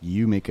check.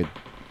 You make a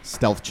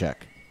stealth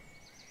check.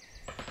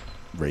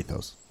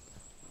 Wraithos.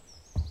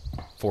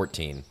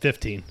 14.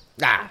 15.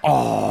 Ah.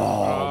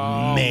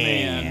 Oh,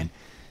 man.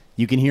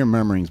 You can hear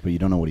murmurings, but you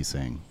don't know what he's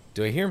saying.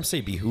 Do I hear him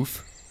say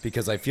behoof?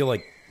 Because I feel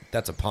like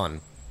that's a pun.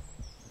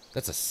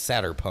 That's a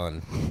sadder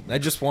pun. I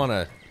just want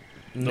to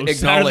No sadder than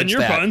acknowledge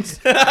your that. puns.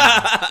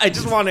 I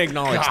just want to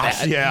acknowledge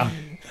that. yeah.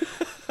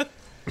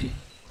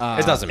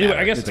 It doesn't matter. Anyway,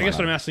 I guess it's what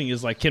fine. I'm asking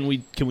is like, can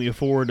we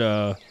afford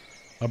a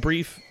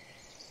brief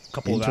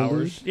couple of Interlude?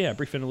 hours? Yeah, a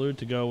brief interlude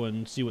to go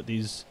and see what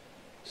these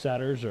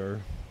satyrs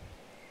are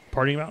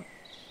partying about.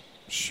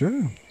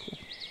 Sure.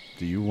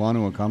 Do you want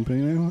to accompany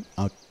him?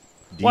 I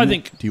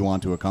think- Do you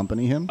want to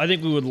accompany him? I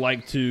think we would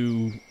like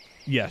to.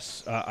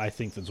 Yes, I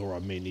think that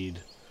Zorob may need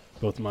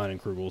both mine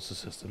and Krugel's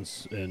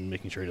assistance in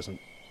making sure he doesn't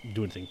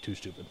do anything too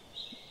stupid.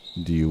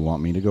 Do you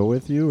want me to go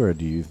with you, or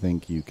do you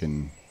think you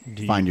can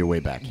find your way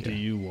back Do here?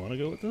 you want to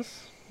go with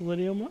this,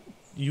 Lady Oma?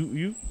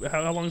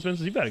 How long has it been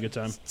since you've had a good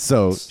time?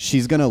 So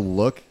she's gonna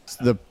look.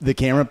 The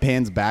camera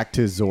pans back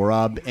to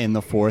Zorob and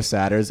the four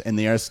satyrs, and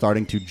they are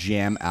starting to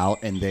jam out,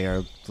 and they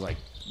are like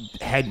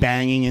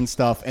headbanging and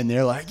stuff, and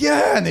they're like,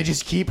 yeah, and they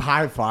just keep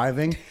high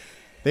fiving.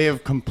 They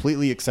have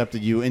completely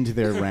accepted you into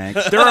their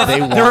ranks.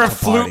 They're a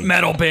flute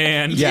metal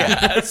band.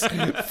 Yeah,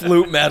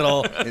 Flute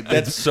metal.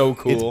 That's so it's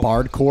cool.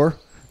 bardcore.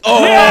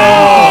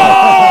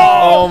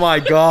 Oh my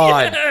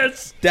god.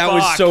 Yes, That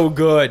was so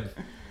good.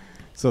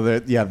 So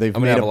they've gonna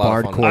made have a a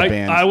lot of fun. bardcore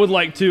band. I would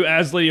like to,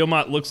 as Lady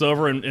Omot looks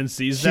over and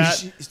sees that,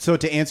 So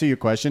to answer your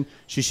question,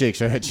 she shakes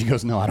her head. She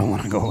goes, "No, I don't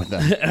want to go with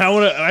that." and I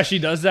want to. As she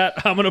does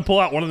that, I'm going to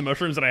pull out one of the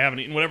mushrooms that I haven't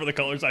eaten, whatever the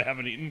colors I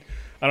haven't eaten.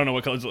 I don't know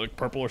what colors, like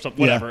purple or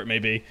something, whatever it may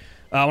be.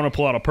 I want to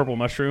pull out a purple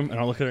mushroom, and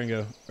I'll look at her and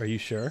go, "Are you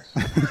sure?"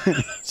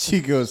 She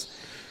goes,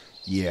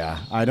 "Yeah,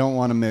 I don't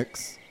want to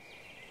mix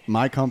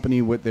my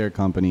company with their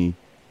company.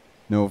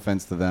 No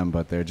offense to them,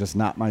 but they're just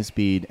not my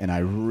speed, and I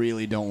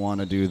really don't want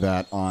to do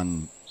that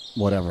on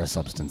whatever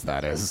substance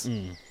that is."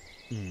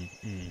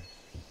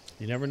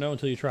 You never know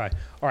until you try.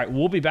 All right,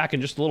 we'll be back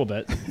in just a little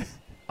bit.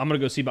 I'm going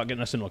to go see about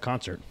getting us into a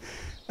concert.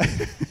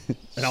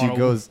 And She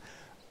goes,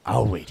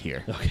 "I'll wait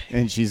here." Okay.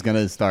 And she's going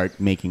to start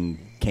making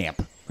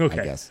camp, Okay.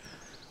 I guess.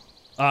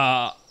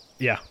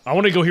 Yeah, I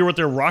want to go hear what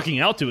they're rocking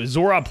out to. Is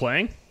Zorob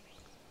playing?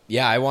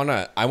 Yeah, I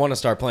wanna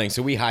start playing.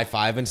 So we high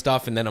five and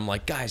stuff, and then I'm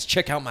like, guys,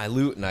 check out my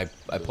loot, and I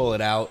pull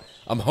it out.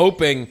 I'm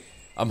hoping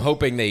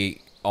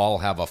they all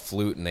have a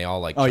flute and they all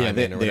like Oh, chime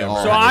yeah, in or they whatever.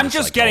 all So have I'm It's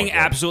just like, getting all good.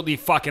 absolutely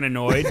fucking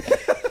annoyed.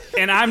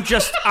 And I'm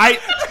just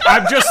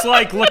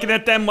like looking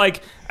at them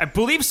like I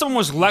believe someone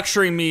was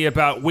lecturing me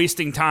about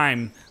wasting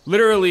time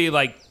literally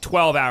like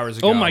 12 hours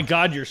ago. Oh my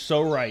God, you're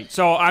so right.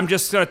 So I'm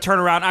just going to turn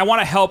around. I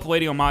want to help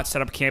Lady Omot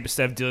set up camp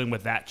instead of dealing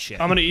with that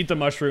shit. I'm going to eat the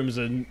mushrooms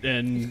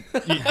and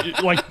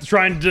like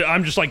trying to.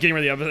 I'm just like getting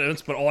rid of the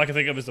evidence, but all I can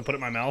think of is to put it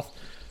in my mouth.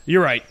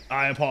 You're right.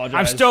 I apologize.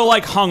 I'm still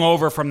like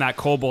hungover from that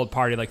kobold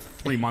party like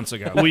 3 months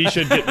ago. We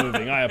should get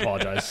moving. I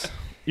apologize.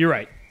 You're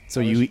right. So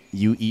you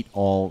eat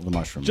all the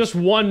mushrooms. Just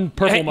one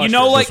purple Hey, mushroom. you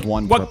know, like Just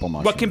one purple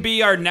mushroom. what can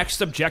be our next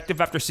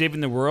objective after saving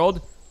the world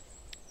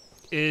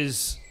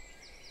is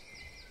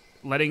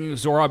letting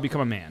Zorob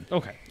become a man.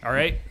 Okay. All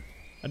right.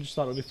 I just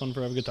thought it would be fun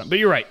for having a good time. But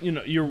you're right. You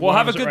know, We'll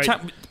have a 100% good right.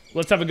 time.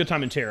 Let's have a good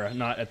time in Terra,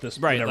 not at this.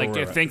 Right. whatever Like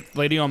we're I at. think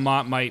Lady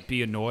Omot might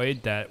be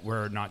annoyed that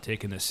we're not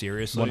taking this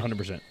seriously.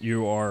 100%.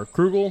 You are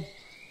Krugel.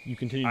 You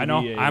continue. To I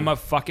know. Be I'm a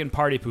fucking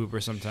party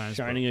pooper sometimes.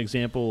 but- shining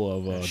example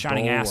of a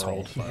Shining dull asshole.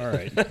 world. All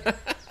right.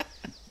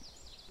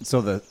 So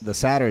the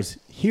satyrs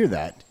hear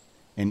that,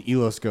 and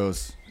Elos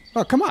goes,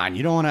 "Oh, come on!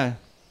 You don't want to?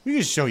 We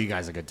can show you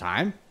guys a good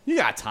time. You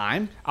got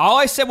time." All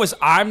I said was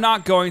I'm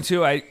not going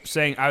to. I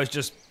was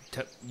just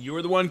You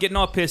were the one getting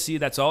all pissy.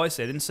 That's all I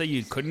said. I didn't say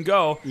you couldn't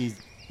go.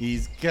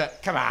 He's good.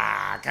 Come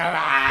on.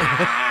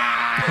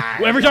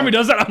 Well, every time he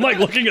does that, I'm like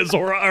looking at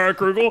Zora or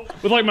Krugel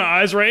with like my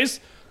eyes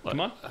raised. Come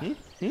on.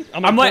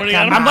 I'm like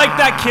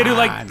that kid who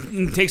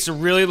like takes a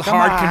really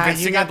hard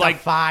convincing of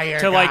like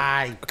to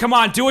like, come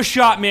on, do a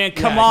shot, man.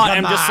 Come on.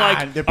 I'm just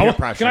like,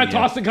 can I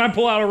toss it? Can I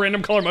pull out a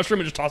random color mushroom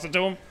and just toss it to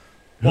him?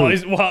 To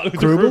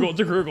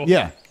Krugel.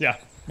 Yeah. Yeah.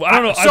 Well, I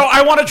don't know. So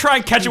I want to try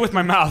and catch it with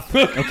my mouth.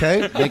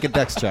 Okay, make a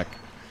dex check.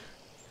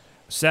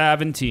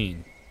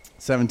 17.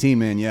 17,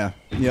 man, yeah.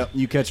 Yep,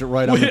 you catch it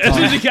right on the As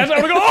soon as tongue. he catches it,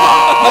 I'm going to go,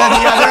 oh!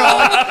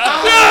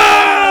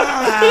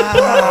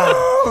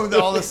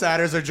 All the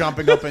satyrs are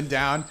jumping up and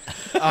down.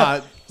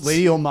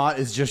 Lady Omat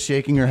is just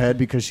shaking her head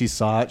because she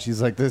saw it.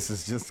 She's like, this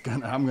is just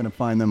I'm going to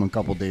find them a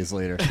couple days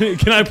later.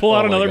 Can I pull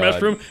out another God.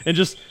 mushroom and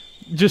just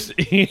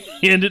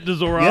hand it to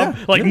Zorab?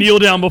 Yeah, kneel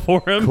down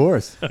before him? Of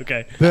course.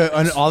 Okay.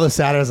 And all the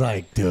satyrs are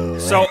like,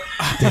 dude. So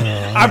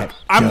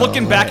I'm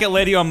looking back at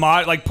Lady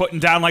Omat, like putting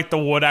down like the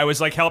wood I was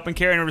like helping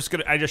carry,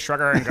 and I just shrug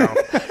her and go,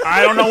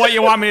 I don't know what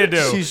you want me to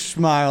do. She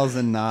smiles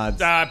and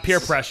nods. Peer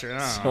pressure.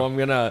 So I'm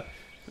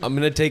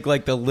gonna take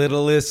like the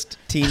littlest,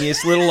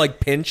 teeniest little like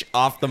pinch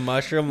off the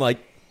mushroom, like,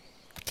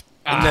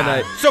 and then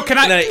I. So can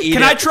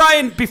I try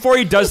and before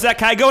he does that,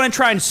 can I go in and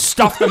try and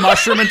stuff the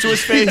mushroom into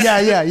his face?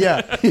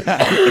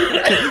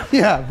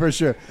 Yeah, for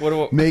sure.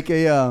 What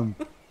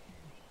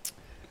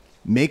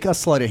Make a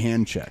sleight of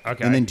hand check.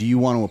 Okay. And then do you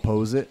want to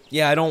oppose it?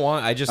 Yeah, I don't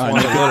want. I just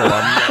want a little.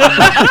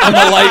 I'm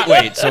a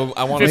lightweight, so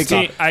I want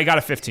 15. to. I got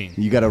a 15.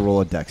 You got to roll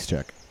a dex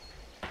check.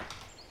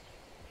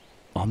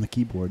 On the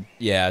keyboard.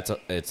 Yeah,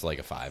 it's like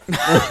a 5.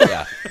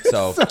 Yeah.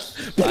 So,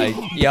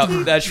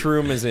 that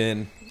shroom is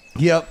in.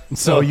 Yep.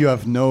 So you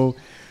have no.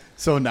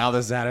 So now the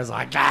Zatter's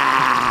like,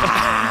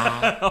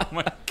 Oh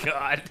my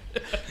god.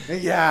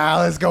 yeah,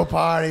 let's go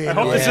party. I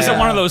hope this isn't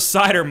one of those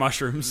cider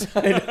mushrooms.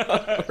 Right.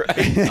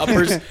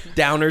 Uppers,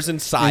 downers, and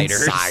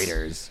ciders.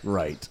 Ciders.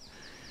 Right.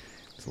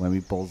 So let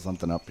me pull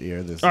something up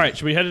here. All right,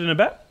 should we head into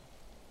Nabet?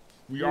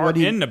 We are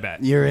in Nabet.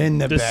 You're in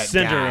the The bet,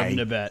 center guy. of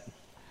Nabet.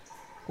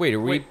 Wait, are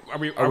we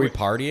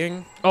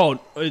partying? Oh,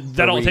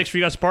 that all it we- takes for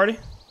you guys to party?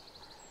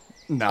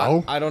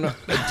 No. I don't know.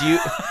 Do you?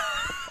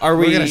 Are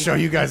We're we? going to show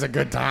you guys a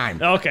good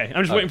time. Okay,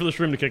 I'm just waiting for this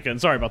room to kick in.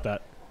 Sorry about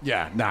that.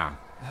 Yeah, nah.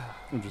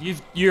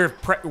 You're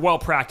well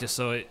practiced,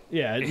 so it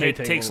May it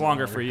take takes a little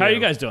longer for you. How are you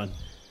guys doing?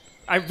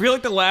 I feel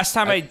like the last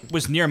time I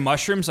was near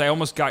mushrooms, I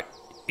almost got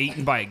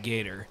eaten by a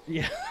gator.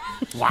 Yeah.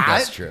 What?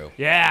 That's true.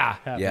 Yeah.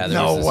 Yeah. there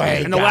No was this way.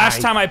 guy. And the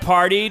last time I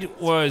partied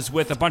was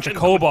with a bunch of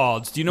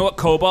kobolds. Do you know what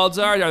kobolds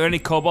are? Are there any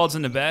kobolds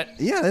in Nabet?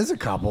 Yeah, there's a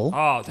couple.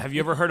 Oh, have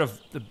you ever heard of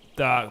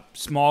the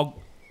small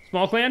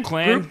Small clan?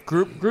 clan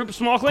Group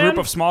small clan? group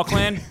of small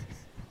clan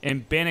in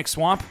Bannock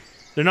Swamp?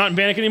 They're not in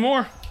Bannock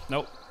anymore.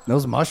 Nope.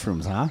 Those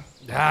mushrooms, huh?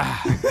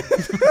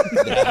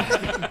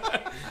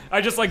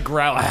 I just like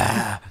growl.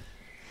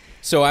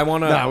 So I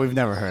want to. No, we've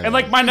never heard And of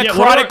like my Yeah,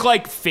 necrotic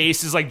like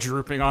face is like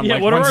drooping on Yeah,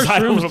 like what do one our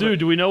side a shrooms little do? bit.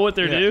 Do we know what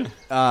they do?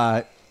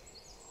 it.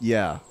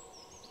 Yeah.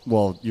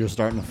 Well, you're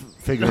starting to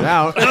figure it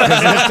out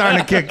because it's starting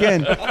to kick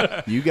in.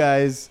 You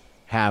guys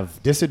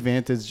have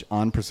disadvantage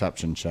on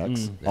perception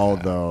checks,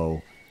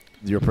 although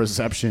your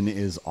perception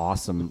is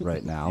awesome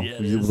right now. Yeah,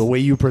 it is. The way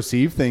you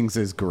perceive things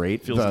is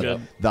great. Feels good.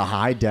 The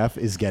high def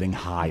is getting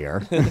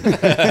higher.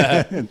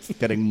 It's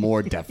getting more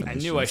I definition.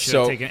 knew I should So-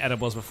 have taken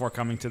edibles before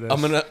coming to this.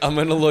 I'm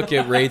gonna look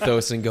at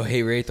Rathos and go,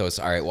 hey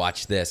Rathos, all right,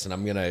 watch this, and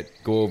I'm gonna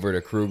go over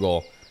to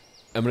Krugel.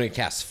 I'm gonna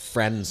cast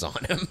friends on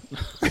him.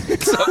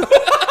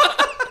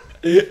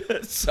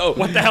 So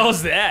What the hell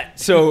is that?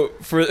 So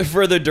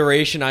for the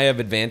duration, I have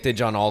advantage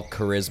on all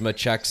charisma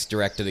checks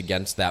directed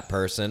against that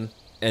person,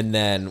 and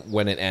then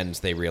when it ends,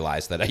 they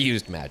realize that I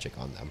used magic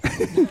on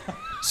them.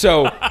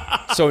 so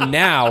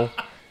now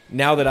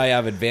that I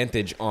have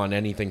advantage on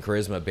anything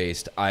charisma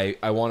based, I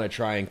want to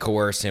try and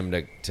coerce him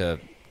to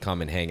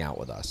come and hang out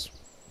with us.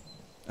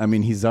 I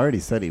mean, he's already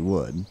said he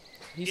would.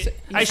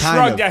 I kind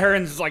shrugged of. at her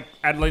and was like,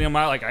 I don't know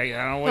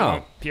what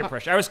No. peer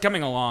pressure. I was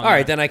coming along. All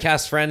right, then I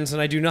cast friends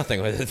and I do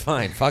nothing with it.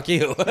 Fine, fuck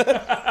you.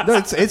 No,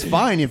 it's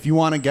fine if you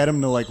want to get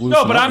him to like loosen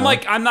No, but up I'm more.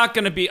 like, I'm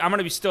gonna be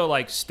still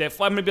like stiff.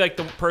 I'm gonna be like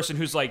the person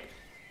who's like,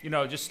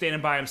 just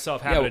standing by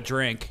himself having Yeah, a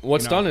drink.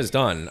 What's done is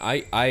done.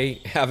 I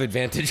have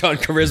advantage on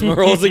charisma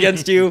rolls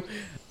against you.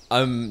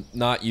 I'm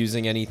not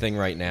using anything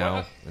right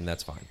now, and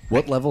that's fine.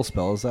 What level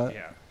spell is that?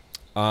 Yeah.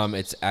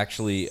 It's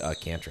actually a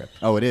cantrip.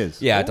 Oh, it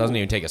is. Yeah, it doesn't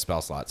even take a spell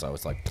slot, so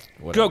it's like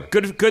whatever.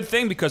 Good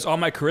thing because all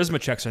my charisma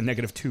checks are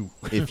 -2.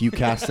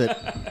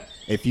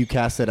 If you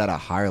cast it at a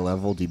higher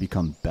level, do you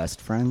become best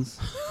friends?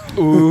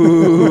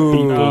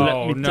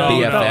 No,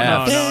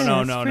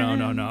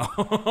 BFFs. no.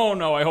 Oh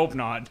no, I hope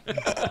not.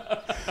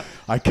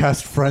 I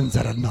cast friends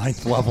at a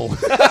 9th level.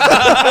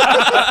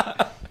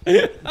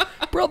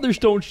 Brothers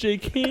don't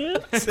shake hands.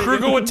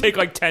 Krugel would take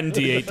like 10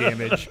 d8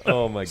 damage.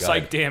 Oh my god.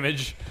 Psych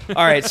damage.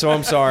 All right, so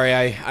I'm sorry.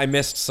 I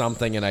missed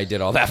something and I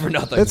did all that for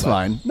nothing. It's but-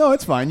 fine. No,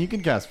 it's fine. You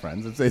can cast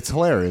friends. It's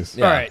hilarious.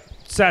 Yeah. All right,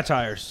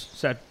 satires.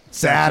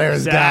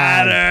 Satyrday.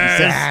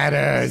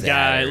 Guy,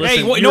 Hey,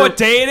 listen, you know what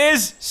day it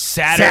is?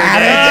 Saturday.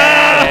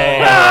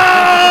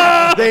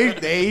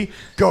 They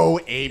go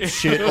ape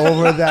shit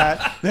over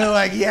that. They're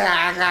like,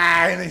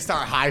 yeah, and they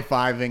start high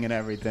fiving and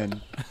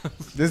everything.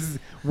 This is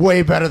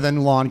way better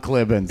than lawn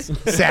clippings.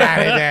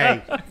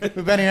 Saturday.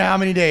 We've been here how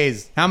many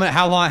days? How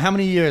long? How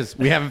many years?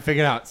 We haven't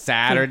figured out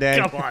Saturday.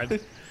 Come on. Come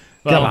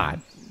Well,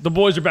 on. The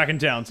boys are back in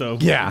town, so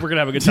Yeah, we're gonna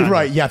have a good time.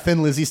 Right? Yeah.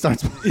 Thin Lizzy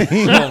starts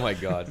playing. Oh my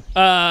god.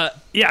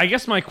 Yeah, I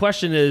guess my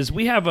question is,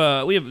 we have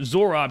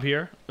Zorob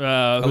here,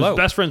 Hello. who's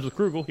best friends with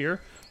Krugel here.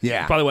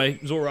 Yeah. By the way,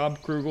 Zorob,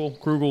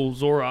 Krugel,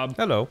 Zorob.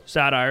 Hello.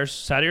 Satyrs,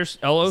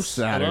 Elos.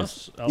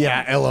 Satyrs. Elos?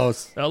 Yeah.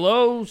 Elos.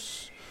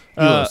 Elos.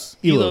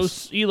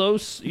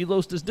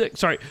 Elos this dick.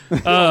 Sorry.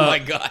 Oh my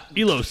god.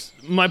 Elos.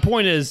 My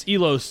point is,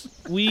 Elos,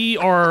 we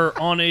are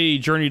on a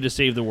journey to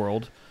save the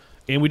world,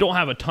 and we don't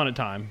have a ton of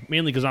time,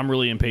 mainly because I'm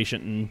really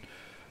impatient, and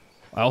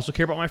I also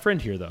care about my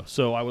friend here, though.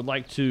 So I would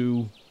like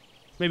to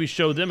maybe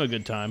show them a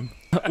good time.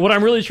 What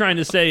I'm really trying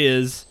to say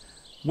is,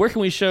 where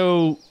can we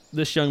show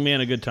this young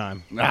man a good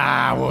time?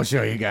 We'll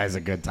show you guys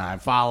a good time.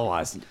 Follow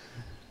us.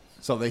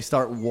 So they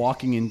start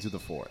walking into the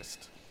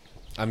forest.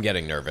 I'm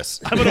getting nervous.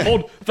 I'm going to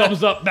hold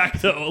thumbs up back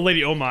to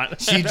Lady Omat.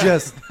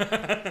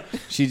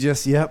 She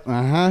just, yep,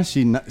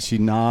 She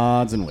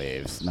nods and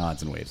waves.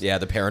 Yeah,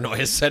 the paranoia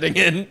is setting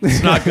in.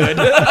 It's not good.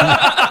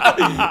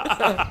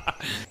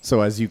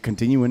 So as you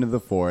continue into the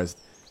forest,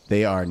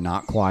 they are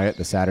not quiet.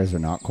 The satyrs are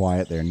not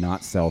quiet. They're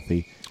not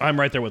stealthy. I'm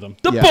right there with them.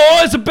 The Yeah.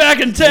 boys are back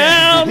in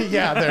town!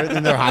 Yeah,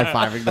 they're high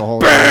fiving the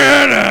whole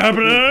time.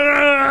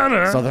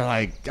 So they're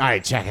like, all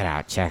right, check it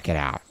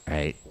out.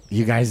 Right?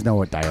 You guys know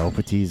what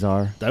Diopetes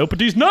are?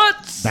 Diopetes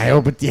nuts! Yeah.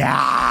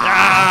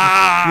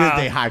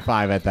 They high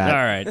five at that.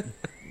 All right.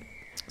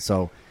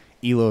 So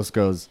Elos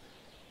goes,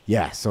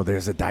 yeah, so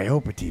there's a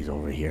Diopetes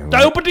over here. Right?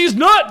 Diopetes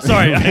nuts!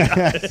 Sorry.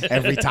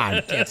 Every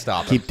time. Can't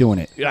stop. Keep doing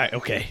it. All right,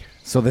 okay.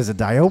 So there's a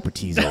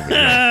Diopetes over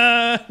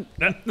here.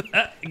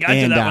 Gotcha,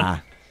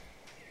 that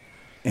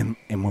one.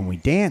 And when we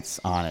dance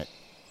on it,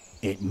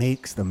 it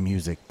makes the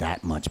music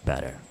that much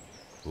better.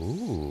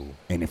 Ooh.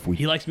 And if we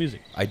He likes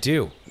music. I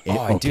do.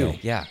 I do.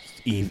 Yeah.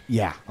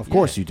 Yeah, of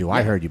course you do.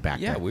 I heard you back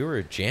Yeah, there. we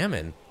were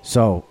jamming.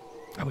 So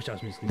I wish I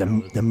was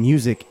music. the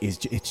music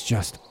it's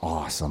just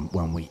awesome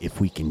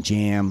if we can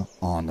jam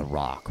on the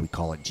rock. We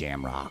call it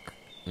jam rock.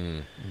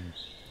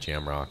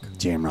 Jam rock.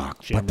 Jam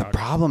rock. Jam But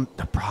rock.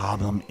 the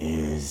problem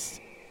is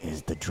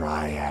the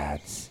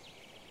dryads.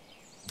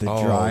 The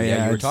Oh,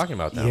 yeah, you were talking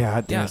about them. Yeah,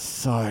 they're Yeah.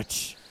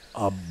 such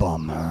a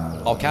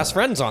bummer. I'll cast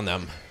friends on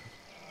them.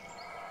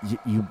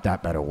 You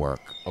that better work.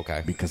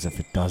 Okay. Because if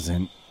it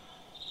doesn't,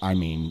 I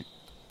mean,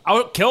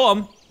 I'll kill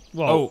him.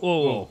 Whoa,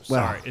 whoa.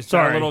 Sorry. Is that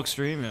sorry. a little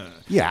extreme?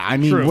 yeah, I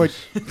mean, True. what?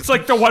 It's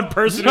like the one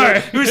person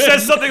who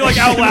says something like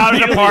out loud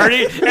at a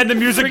party and the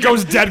music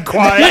goes dead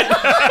quiet.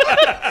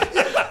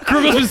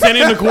 Krugel's been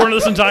standing in the corner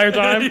this entire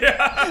time.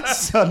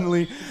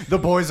 Suddenly, the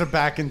boys are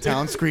back in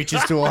town.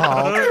 Screeches to a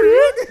halt.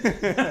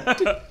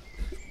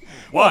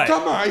 What?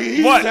 Come on,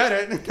 he What?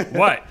 said it.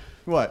 What?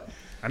 What?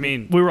 I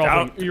mean, We were all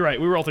that'll- thinking, you're right.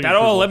 We were all thinking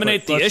that'll Krugel,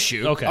 eliminate but the let's-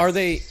 issue. Okay. Are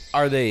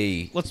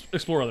they Let's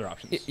explore other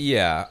options.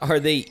 yeah, are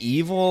they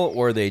evil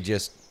or are they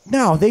just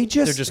No, they're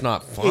they're just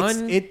not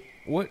fun?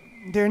 What?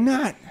 They're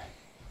not.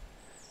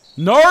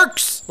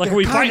 Narcs. Like, They're are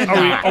we fighting?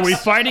 kinda Are nice. we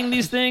fighting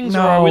these things,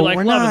 No, or are we like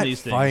we're loving not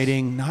these things?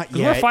 fighting. Not 'Cause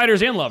yet. we're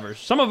fighters and lovers.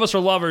 Some of us are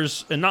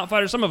lovers and not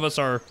fighters. Some of us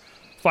are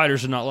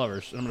fighters and not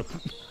lovers. I'm gonna,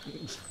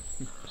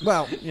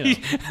 Well, you know,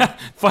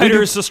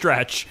 Fighter is a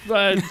stretch.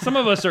 but some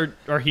of us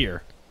are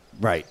here.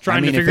 right.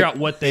 Trying to if figure it- out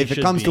what they If it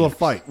should comes to be. a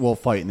fight, we'll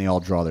fight, and they all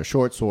draw their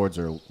short swords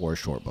or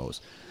short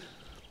bows,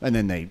 and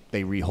then they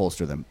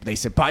reholster them. They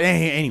said, but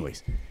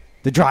anyways,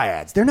 the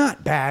dryads, they're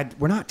not bad.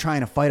 We're not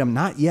trying to fight them,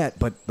 not yet.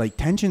 But like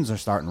tensions are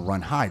starting to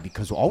run high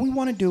because all we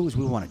want to do is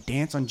we want to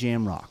dance on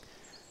Jam Rock,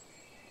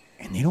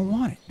 and they don't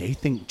want it. They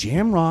think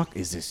Jam Rock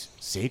is this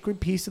sacred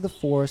piece of the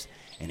forest,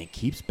 and it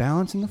keeps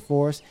balance in the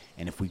forest.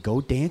 And if we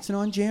go dancing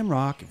on Jam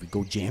Rock, if we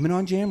go jamming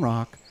on Jam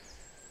Rock,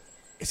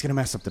 it's gonna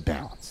mess up the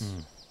balance.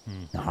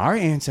 Now, our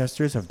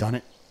ancestors have done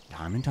it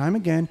time and time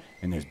again,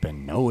 and there's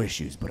been no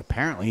issues. But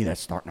apparently,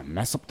 that's starting to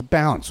mess up the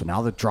balance. So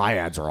now the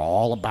dryads are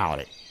all about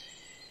it.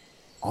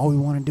 All we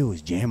want to do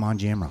is jam on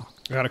Jam Rock.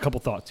 I got a couple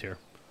thoughts here.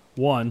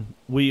 One,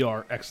 we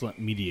are excellent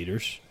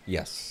mediators,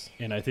 Yes.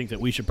 and I think that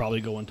we should probably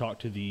go and talk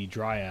to the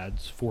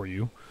dryads for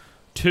you.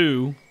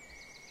 Two,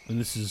 and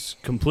this is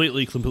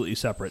completely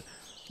separate,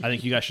 I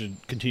think you guys should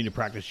continue to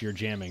practice your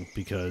jamming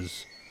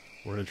because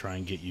we're going to try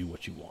and get you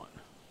what you want.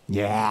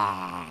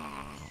 Yeah.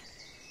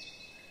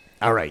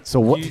 All right. So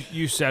what?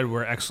 You said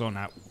we're excellent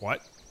at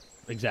what?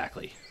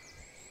 Exactly.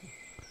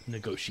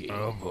 Negotiating.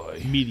 Oh,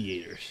 boy.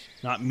 Mediators.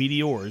 Not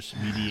meteors,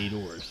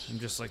 mediators. I'm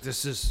just like,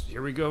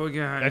 here we go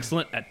again.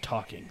 Excellent at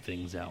talking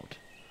things out.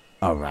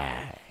 All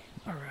right.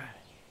 All right.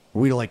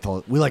 We like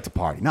to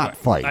party, not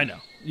fight. I know.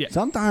 Yeah.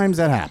 Sometimes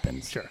that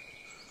happens. Sure.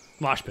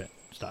 Mosh pit.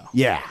 style.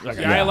 Yeah.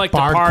 Okay. Yeah, I like to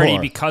party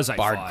Bardcore. because I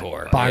fought.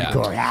 Bardcore.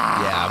 Bardcore.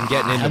 Yeah, I'm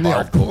getting into And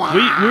they're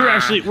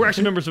bardcore. We're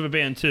actually members of a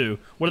band too.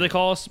 What do they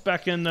call us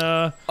back in?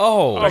 Oh,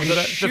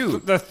 the,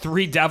 shoot. the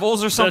Three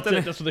Devils or That's something.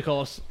 it. That's what they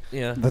call us.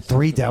 Yeah. The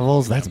Three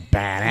Devils. That's badass.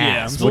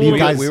 Yeah, it's What do you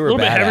guys? we a were little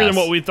bit heavier than badass.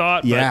 what we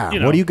thought. Yeah. But, you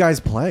know. What do you guys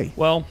play?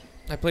 Well,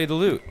 I play the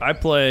lute. I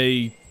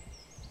play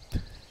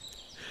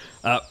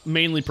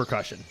mainly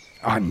percussion.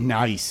 Oh,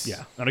 nice. Yeah,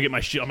 I'm gonna get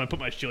my shield. I'm gonna put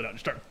my shield out and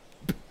start.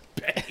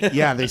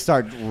 Yeah, they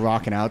start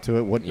rocking out to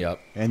it. What? Yep.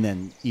 And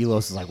then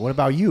Elos is like, "What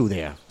about you,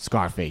 there,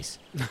 Scarface?"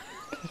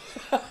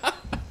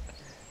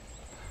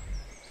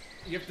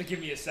 You have to give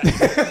me a second.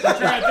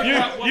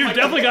 You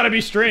definitely got to be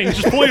strings.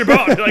 Just pull your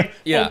bow. Like,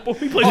 Yeah. we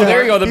play Oh,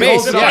 there you go. The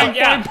bass. holds it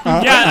Yeah.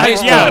 up.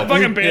 Yeah,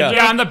 fucking banjo.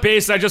 Yeah, on the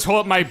bass, I just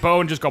hold up my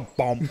bow and just go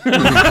boom.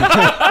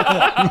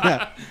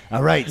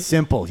 All right,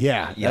 simple.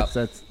 Yeah, Yep.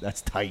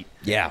 that's tight.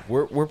 Yeah,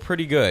 we're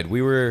pretty good.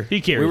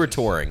 He carries. We were us.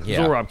 touring. Yeah.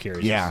 Zorob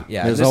carries. Yeah, us.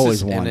 Yeah, There's this always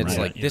is, one. and it's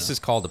right? like this is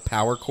called a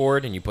power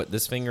chord, and you put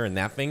this finger and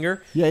that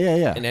finger,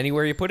 yeah. and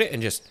anywhere you put it,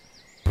 and just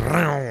If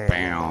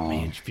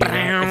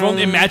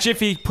only, imagine if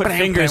he put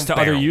fingers to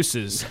other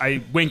uses.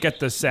 I wink at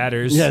the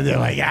satyrs. Yeah, they're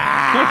like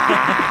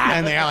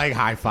and they're like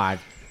high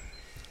five.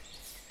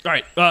 All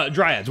right,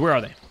 dryads. Where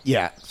are they?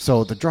 Yeah.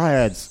 So the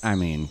dryads, I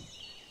mean,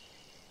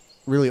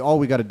 really, all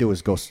we got to do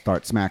is go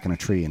start smacking a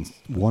tree, and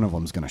one of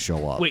them's gonna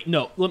show up. Wait,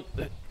 no.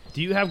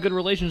 Do you have good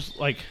relations?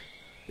 Like,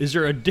 is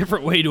there a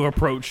different way to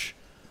approach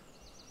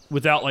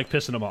without like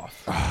pissing them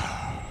off?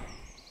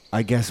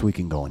 I guess we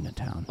can go into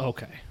town.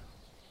 Okay.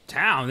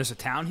 Town? There's a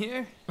town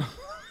here?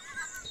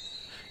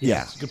 Yeah.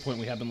 That's a good point.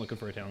 We have been looking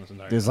for a town this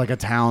entire. There's like a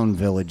town,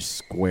 village,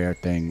 square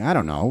thing. I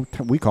don't know.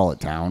 We call it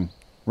town,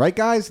 right,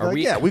 guys? Like,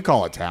 we- Yeah, we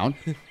call it town.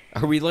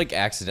 are we like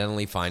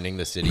accidentally finding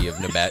the city of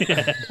Nabet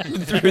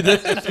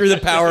through the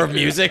power of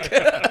music?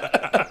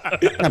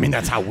 I mean,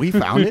 that's how we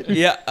found it.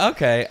 Yeah.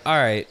 Okay. All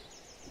right.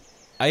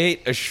 I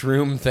ate a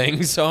shroom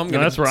thing, so I'm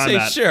gonna that's where I'm say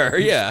at. sure.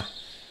 Yeah.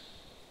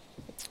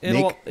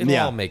 It'll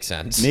yeah. all make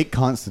sense. Make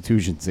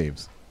Constitution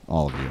saves,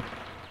 all of you.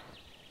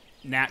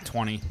 Nat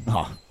 20.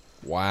 Oh,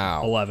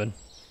 Wow. 11.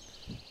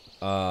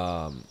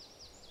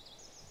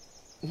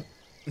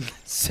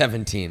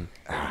 17.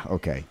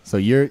 okay. So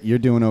you're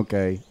doing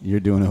okay. You're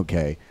doing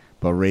okay.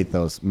 But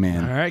Rathos,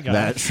 man, All right, guys.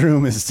 that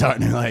shroom is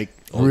starting to like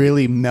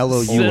really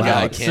mellow you Old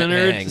guy out. can't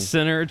hang.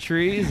 Center of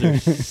trees or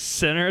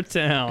center of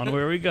town?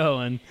 Where are we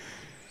going?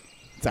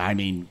 I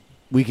mean,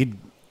 we could,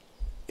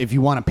 if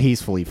you want to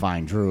peacefully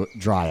find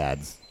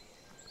dryads,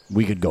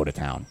 we could go to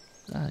town.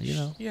 You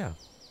know, Yeah.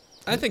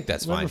 I think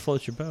that's whatever fine.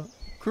 floats your boat.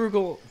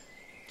 Krugel.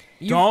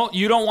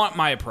 You don't want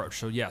my approach,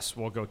 so yes,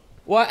 we'll go.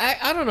 Well,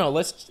 I don't know.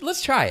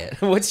 Let's try it.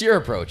 What's your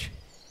approach?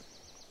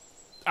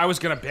 I was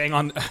gonna bang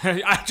on.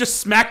 I just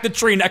smacked the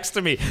tree next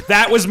to me.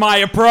 That was my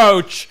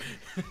approach.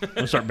 I'm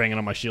gonna start banging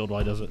on my shield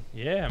while he does it.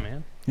 Yeah,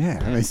 man. Yeah,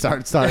 and they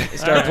start. Start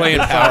playing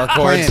power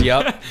chords. Playing.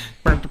 Yep.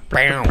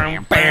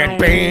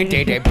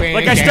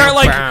 Like I start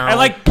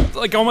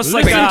like almost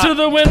like Listen to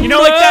the wind you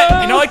know like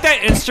that like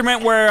that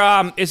instrument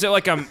where is it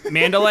like a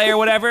mandolay or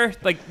whatever,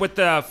 like with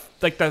the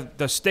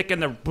stick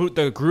and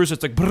the grooves,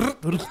 it's like,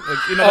 like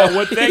you know that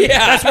wood thing.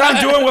 Yeah. That's what I'm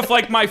doing with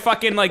like my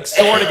fucking like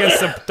sword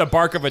against the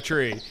bark of a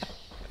tree.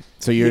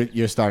 So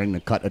you're starting to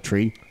cut a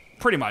tree.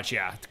 Pretty much,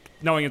 yeah.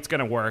 Knowing it's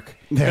gonna work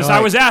They're because like-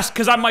 I was asked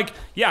because I'm like,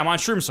 yeah, I'm on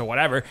shrooms, so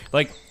whatever.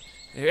 Like,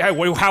 yeah,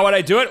 how would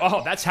I do it?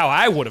 Oh, that's how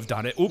I would have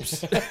done it.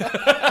 Oops.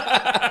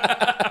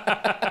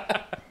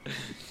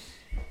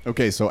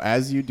 Okay, so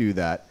as you do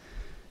that,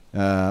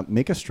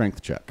 make a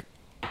strength check.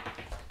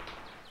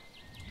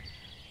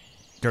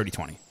 Dirty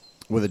 20.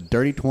 With a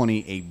dirty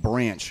 20, a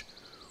branch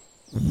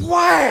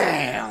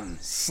wham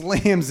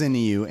slams into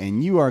you,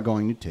 and you are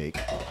going to take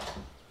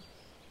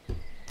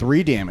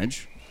 3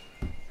 damage,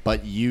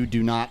 but you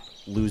do not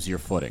lose your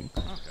footing.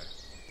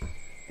 Okay.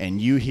 And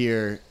you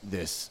hear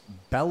this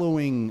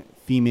bellowing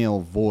female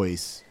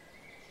voice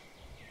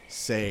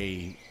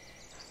say,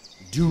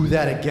 "Do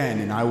that again,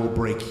 and I will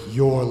break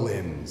your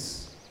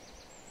limbs."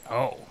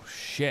 Oh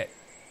shit.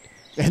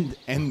 And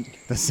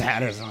the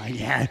satyrs are like,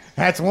 "Yeah,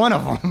 that's one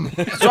of them."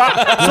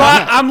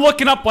 I'm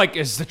looking up like,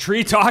 is the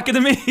tree talking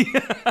to me?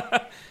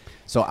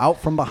 So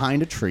out from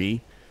behind a tree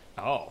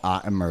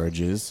Oh.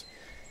 emerges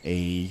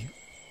a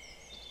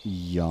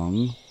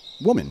young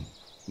woman.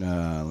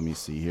 Let me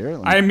see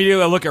here. I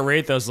immediately look at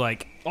Rathos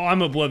like, Oh,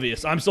 I'm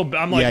oblivious. I'm like,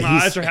 Yeah, my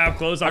he's- eyes are half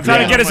closed. I'm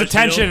trying to get his my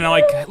attention, shield. and I'm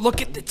like,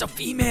 look, it's a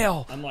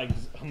female. I'm like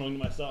humming to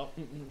myself.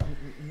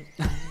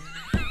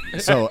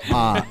 So,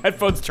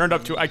 Headphones turned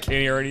up to, I can't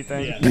hear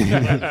anything.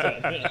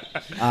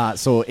 Yeah.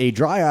 so a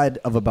dryad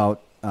of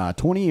about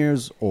 20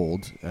 years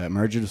old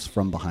emerges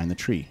from behind the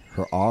tree.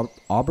 Her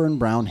auburn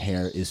brown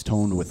hair is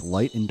toned with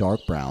light and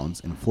dark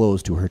browns and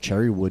flows to her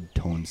cherry wood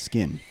toned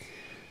skin.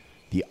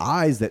 The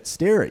eyes that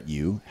stare at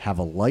you have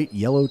a light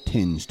yellow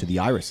tinge to the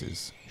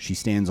irises. She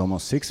stands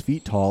almost 6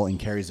 feet tall and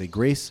carries a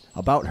grace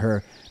about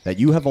her that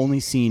you have only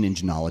seen in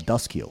Janala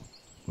Duskeel,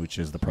 which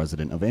is the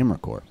president of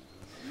Amricor.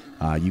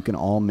 You can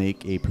all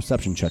make a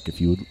perception check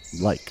if you would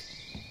like.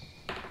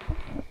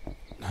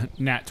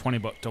 Nat 20,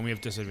 but don't we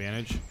have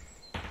disadvantage?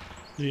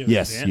 you have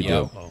Yes, advantage? you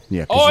do. Oh.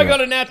 Yeah. 'cause Oh, I you're-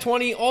 got a nat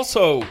 20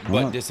 also,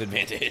 but Oh.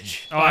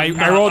 disadvantage. Oh, I'm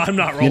I rolled. I'm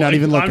not rolling. You're not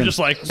even looking. I'm just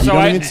like, You So don't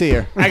I- even see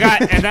her. I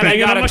got, and then I Banging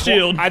got on a my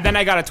shield. then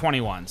I got a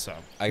 21. So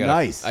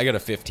Nice. I got a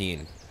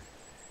 15.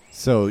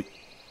 So,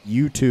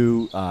 you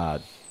two,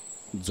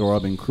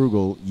 Zorab and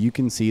Krugel, you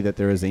can see that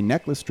there is a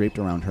necklace draped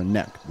around her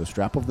neck. The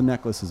strap of the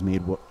necklace is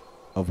made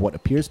of what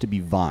appears to be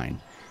vine.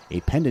 A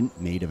pendant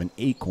made of an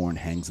acorn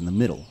hangs in the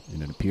middle,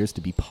 and it appears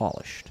to be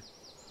polished.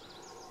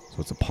 So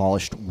it's a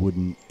polished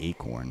wooden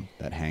acorn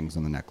that hangs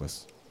on the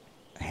necklace,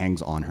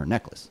 hangs on her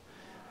necklace.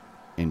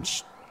 And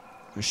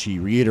she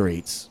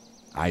reiterates,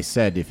 I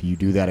said if you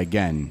do that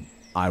again,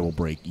 I will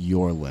break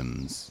your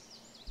limbs.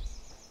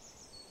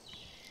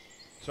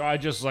 So I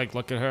just like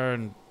look at her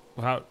and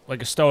without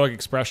like a stoic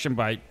expression,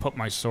 but I put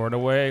my sword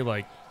away,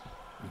 like,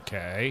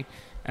 okay.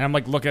 And I'm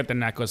like looking at the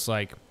necklace,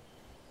 like,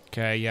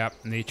 okay, yep,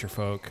 nature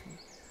folk.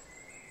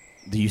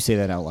 Do you say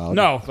that out loud?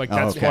 No, like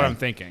that's okay. what I'm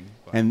thinking.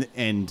 But-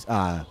 And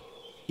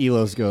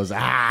Elos goes,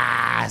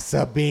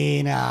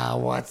 Sabina,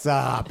 what's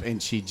up?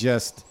 And she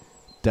just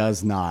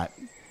does not.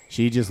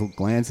 She just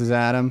glances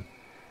at him,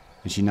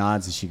 and she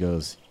nods, and she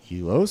goes,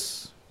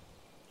 Elos,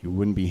 you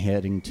wouldn't be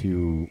heading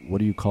to, what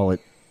do you call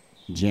it,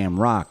 Jam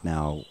Rock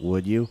now,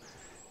 would you?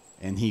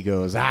 And he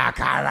goes,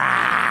 come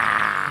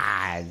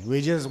on.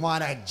 We just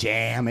want to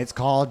jam. It's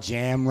called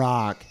Jam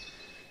Rock.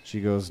 She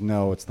goes,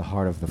 no, it's the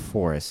heart of the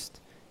forest.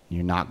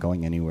 You're not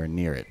going anywhere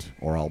near it,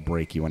 or I'll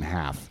break you in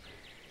half.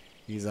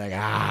 He's like,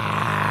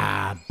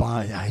 and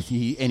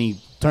he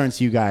turns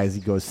to you guys.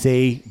 He goes,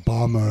 say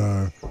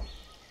bummer.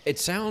 It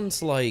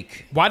sounds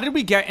like Why did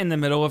we get in the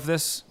middle of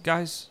this,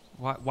 guys?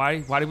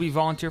 Why did we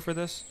volunteer for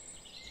this?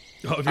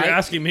 Oh, if you're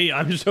asking me,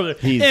 I'm just over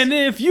there. He's- And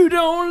if you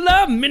don't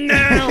love me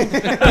now, you'll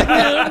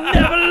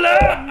never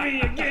love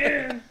me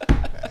again.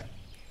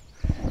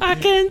 I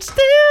can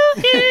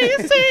still hear you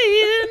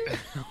saying.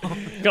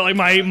 Got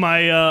like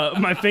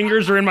my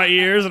fingers are in my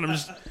ears, and I'm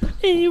just.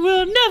 He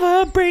will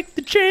never break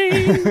the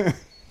chain.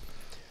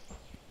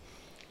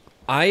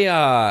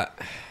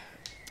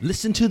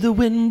 Listen to the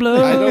wind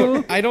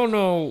blow. I don't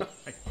know.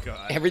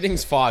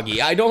 Everything's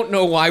foggy. I don't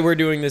know why we're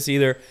doing this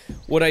either.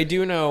 What I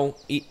do know,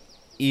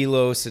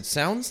 Elos, it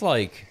sounds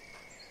like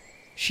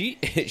she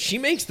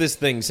makes this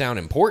thing sound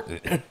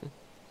important.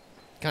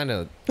 Kind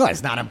of. No,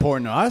 it's not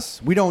important to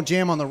us. We don't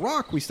jam on the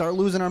rock. We start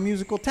losing our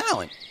musical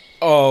talent.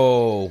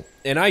 Oh,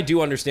 and I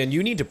do understand.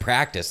 You need to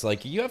practice.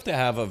 Like you have to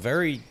have a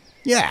very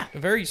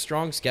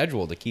strong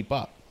schedule to keep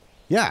up.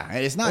 Yeah,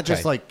 and it's not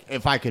just like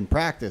if I can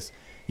practice.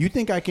 You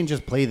think I can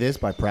just play this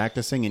by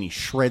practicing, and he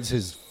shreds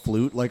his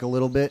flute like a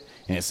little bit,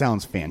 and it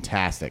sounds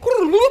fantastic.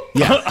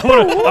 Yeah. I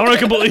want to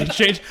completely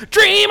change.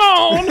 Dream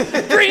on,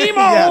 dream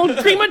on,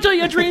 dream until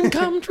your dream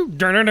come true.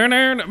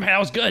 Man, that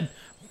was good.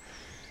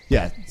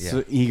 Yeah.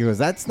 So he goes,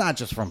 that's not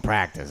just from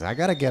practice. I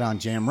got to get on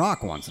Jam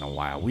Rock once in a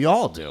while. We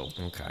all do.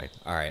 Okay.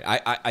 All right.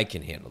 I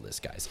can handle this,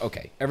 guys.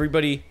 Okay.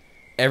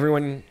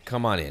 Everyone,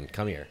 come on in.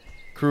 Come here.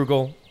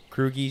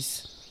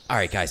 Krugies. All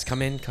right, guys,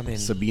 come in.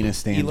 Sabina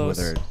stands Elos. with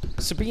her.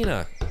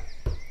 Sabina,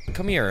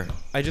 come here.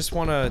 I just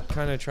want to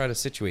kind of try to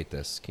situate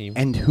this. Can you?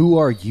 And who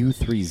are you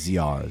three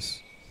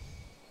ZRs?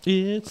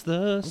 It's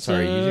the I'm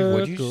sorry.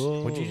 What'd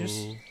you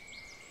just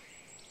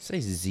say?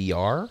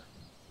 ZR?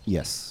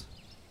 Yes.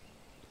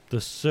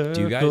 The circle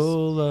Do you guys-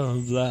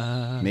 of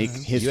life. Make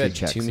You history had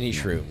checks. too many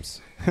if you want.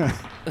 shrooms.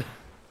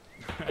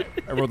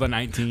 I rolled a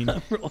 19.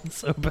 I'm rolling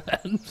so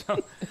bad.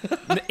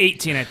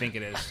 18, I think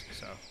it is.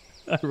 So.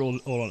 I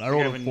rolled a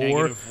have a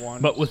 4,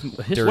 -1. but with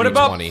history. Dirty What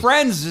about 20.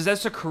 friends? Is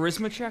that a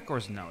charisma check or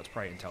is no? It's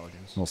probably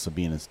intelligence. Well,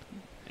 Sabina's.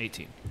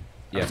 18.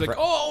 Yeah, I was like,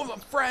 oh,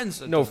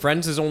 friends. No,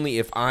 friends is only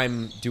if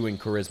I'm doing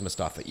charisma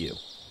stuff at you.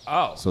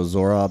 Oh. So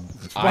Zorab,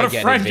 What a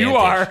get friend you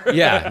advantage. are.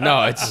 Yeah,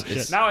 no,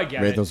 it's Now I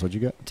get it. Rathos, what'd you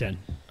get? 10.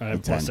 I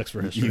have 10. plus 6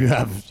 for history. You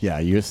have,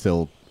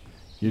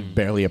 you're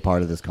barely a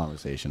part of this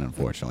conversation,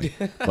 unfortunately.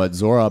 But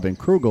Zorab and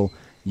Krugel,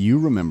 you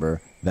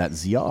remember that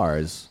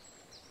ZRs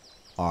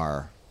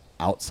are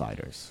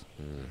outsiders.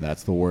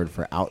 That's the word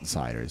for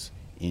outsiders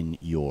in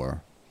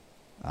your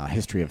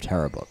History of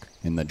Terra book,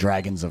 in the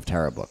Dragons of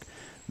Terra book.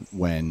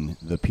 When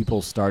the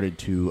people started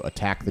to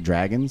attack the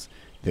dragons,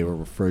 they were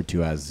referred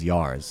to as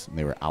ZRs. And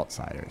they were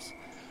outsiders.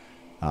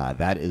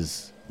 That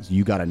is,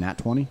 you got a nat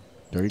 20?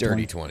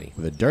 Dirty 20.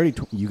 With a dirty,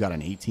 you got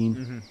an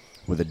 18.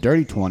 With a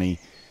dirty 20,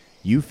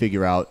 you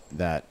figure out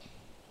that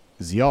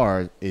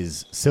ZR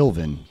is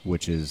Sylvan,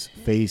 which is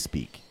Fae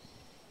speak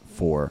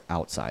for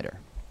outsider.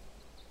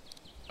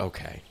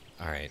 Okay.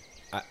 All right.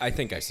 I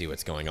think I see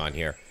what's going on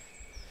here.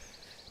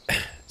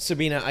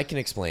 Sabina, I can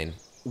explain.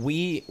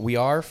 We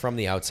are from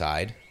the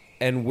outside,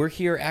 and we're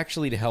here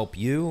actually to help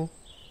you,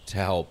 to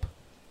help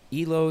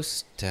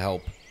Elos, to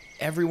help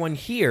everyone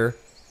here,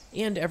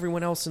 and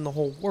everyone else in the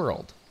whole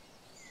world.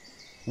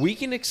 We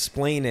can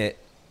explain it,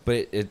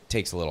 but it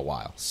takes a little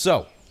while.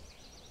 So,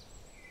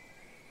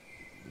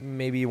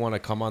 maybe you want to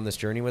come on this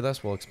journey with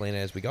us? We'll explain it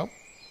as we go.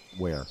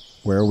 Where?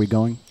 Where are we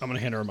going? I'm going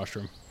to hand her a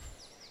mushroom.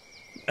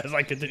 As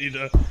I continue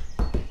to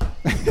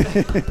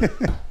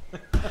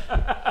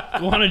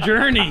go on a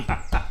journey.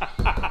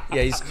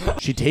 Yeah, he's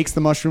She takes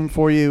the mushroom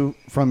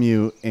from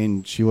you,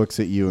 and she looks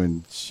at you,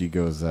 and she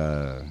goes,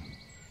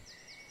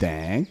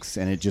 thanks.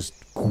 And it just,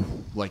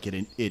 like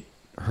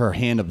her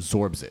hand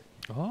absorbs it.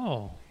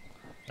 Oh,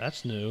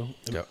 that's new.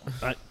 Yep.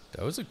 I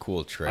that was a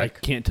cool I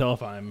trick. can't tell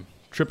if I'm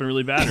tripping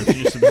really bad or if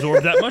she just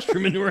absorbed that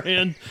mushroom into her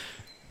hand.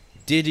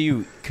 Did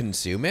you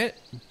consume it?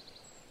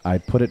 I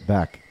put it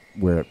back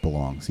where it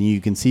belongs. And you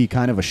can see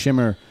kind of a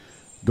shimmer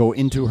go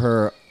into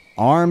her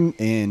arm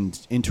and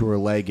into her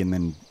leg, and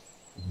then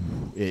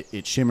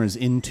it shimmers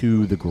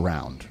into the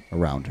ground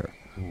around her.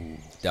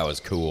 That was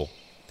cool.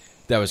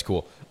 That was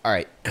cool. All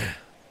right.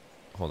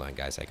 Hold on,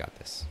 guys. I got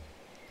this.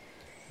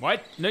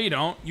 What? No, you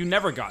don't. You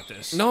never got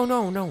this. No.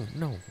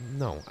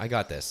 I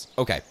got this.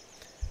 Okay.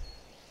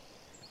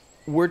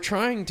 We're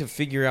trying to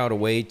figure out a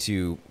way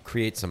to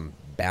create some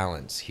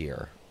balance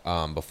here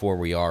before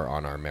we are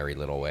on our merry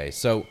little way.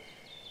 So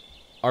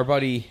our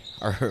buddy,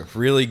 our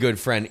really good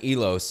friend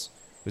Elos,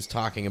 was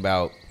talking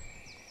about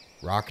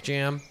rock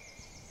jam,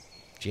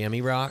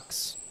 jammy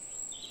rocks.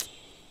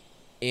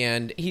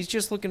 And he's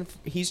just looking,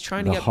 he's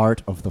trying to The get...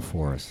 heart of the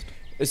forest.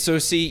 So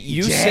see,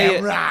 you say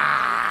it...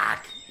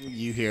 Rock!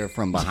 You hear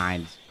from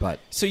behind, but...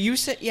 So you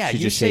say, yeah, She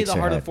you just say shakes the her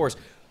heart of head. the forest.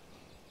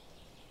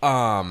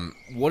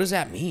 What does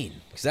that mean?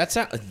 Because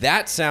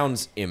that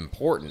sounds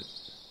important.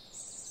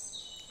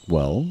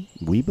 Well,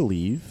 we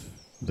believe,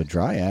 the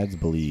Dryads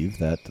believe,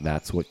 that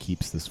that's what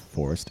keeps this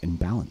forest in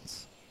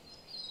balance.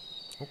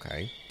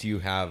 Okay. Do you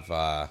have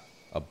a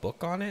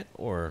book on it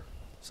or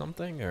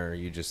something, or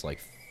you just like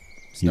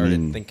started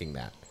mean- thinking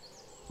that?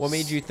 What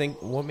made you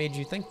think? What made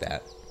you think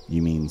that?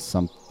 You mean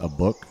a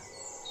book?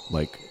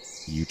 Like,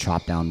 you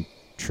chop down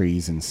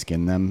trees and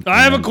skin them?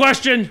 I have a and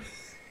question.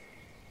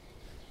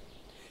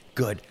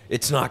 Good.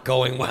 It's not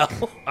going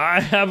well. I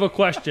have a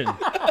question.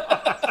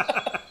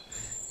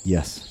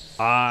 Yes.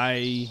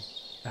 I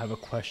have a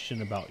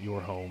question about your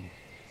home.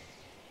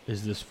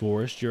 Is this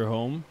forest your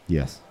home?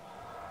 Yes.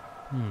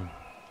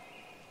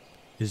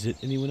 Is it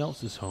anyone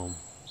else's home?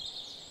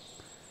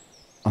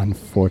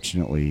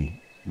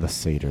 Unfortunately, the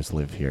satyrs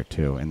live here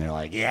too, and they're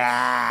like,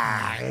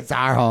 yeah, it's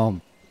our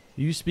home.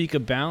 You speak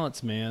of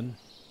balance, man.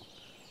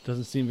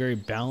 Doesn't seem very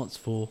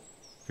balanceful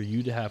for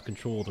you to have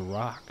control of the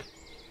rock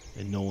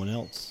and no one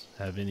else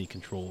have any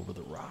control over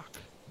the rock.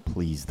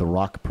 Please, the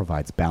rock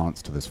provides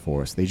balance to this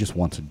forest. They just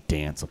want to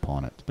dance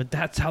upon it. But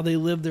that's how they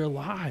live their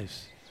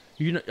lives.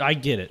 You know, I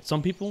get it.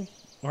 Some people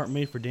aren't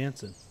made for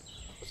dancing.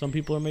 Some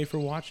people are made for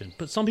watching.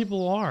 But some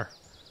people are.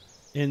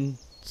 And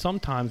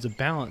sometimes the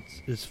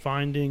balance is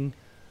finding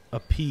a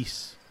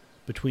peace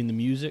between the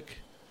music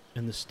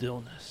and the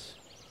stillness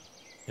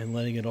and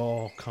letting it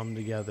all come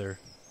together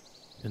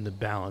in the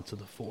balance of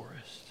the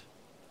forest.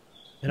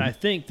 And I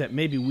think that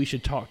maybe we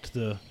should talk to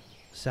the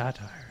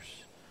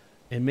satyrs,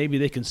 and maybe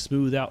they can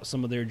smooth out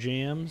some of their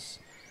jams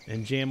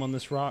and jam on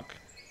this rock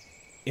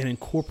and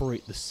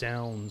incorporate the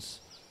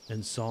sounds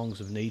and songs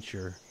of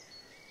nature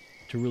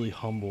to really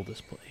humble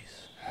this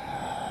place.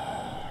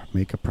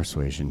 Make a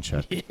persuasion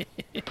check.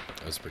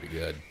 That was pretty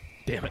good.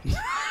 Damn it.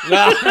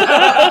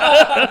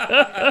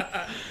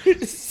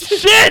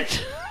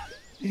 Shit!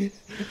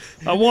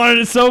 I wanted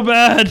it so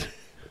bad.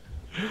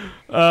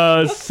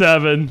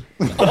 7.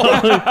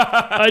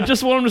 I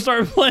just want him to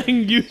start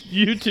playing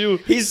you two.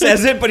 He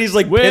says it, but he's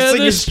like Where pissing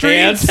the his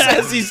streets pants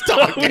have as he's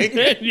talking.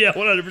 Yeah,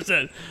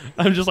 100%.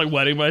 I'm just like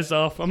wetting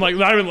myself. I'm like,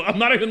 I'm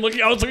not even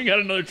looking. I was looking at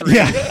another tree.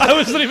 Yeah. I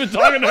wasn't even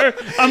talking to her.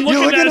 I'm looking,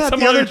 You're looking at at some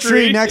the other tree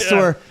tree next to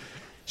Yeah. her.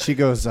 She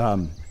goes,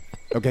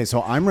 okay,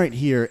 so I'm right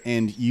here,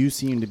 and you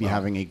seem to be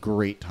having a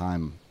great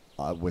time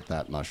with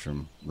that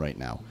mushroom right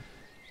now.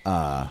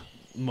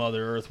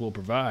 Mother Earth will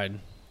provide.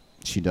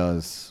 She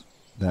does.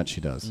 That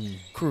she does.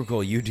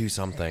 Krugel, you do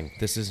something.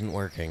 This isn't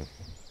working.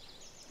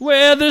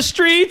 Where the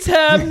streets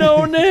have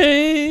no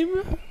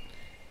name.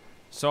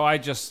 So I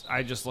just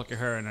look at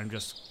her and I'm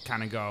just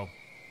kind of go,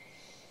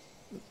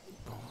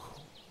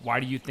 why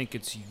do you think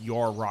it's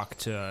your rock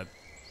to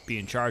be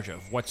in charge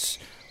of?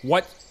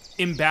 What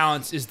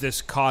imbalance is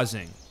this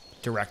causing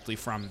directly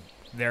from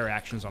their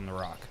actions on the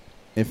rock?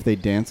 If they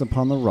dance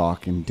upon the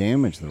rock and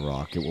damage the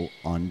rock, it will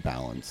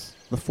unbalance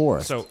the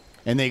forest. So-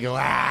 and they go,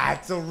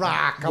 it's a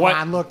rock. Come What-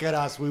 on, look at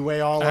us. We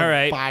weigh all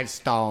right. 5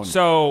 stone.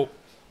 So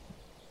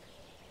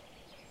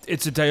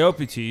it's a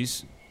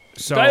Diopetes.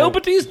 So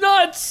Diopetes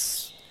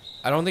nuts.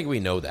 I don't think we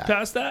know that.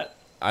 Past that.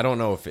 I don't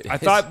know if it I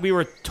is. thought we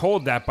were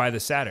told that by the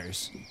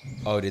satyrs.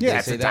 Oh, did yeah, they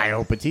it's say a that?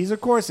 Diopetes. Of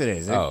course it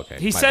is. Oh, okay.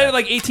 He My said bad. it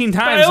like 18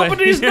 times.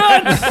 Diopetes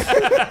nuts.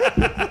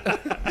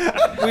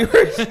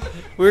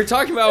 we were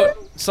talking about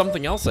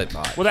something else, I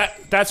thought. Well,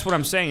 that's what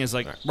I'm saying is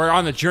like we're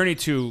on the journey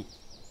to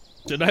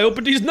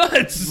Diopetes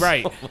nuts.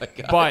 right. Oh my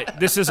God. But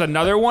this is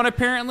another one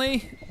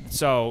apparently.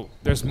 So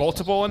there's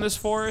multiple in this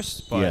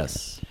forest. But,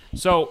 Yes.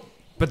 So,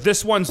 but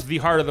this one's the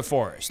heart of the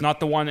forest, not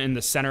the one in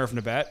the center of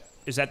Nabet.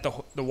 Is that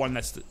the one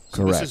that's the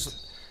so Correct.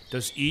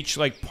 does each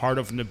like part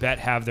of Nabet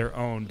have their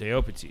own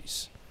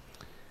Diopetes?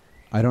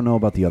 I don't know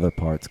about the other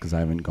parts because I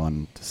haven't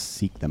gone to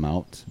seek them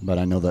out, but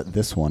I know that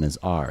this one is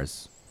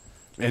ours.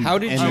 How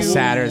did and you- the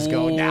satyrs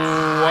go,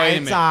 nah, Wait a it's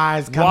minute.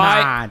 ours, come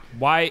why, on.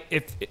 Why,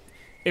 if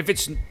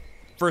it's,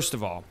 first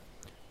of all,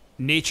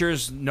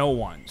 nature's no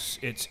one's,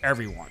 it's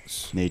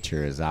everyone's.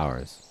 Nature is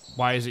ours.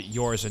 Why is it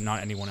yours and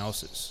not anyone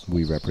else's?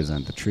 We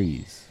represent the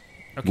trees.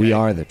 Okay. We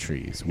are the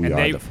trees. We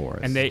are the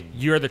forest. And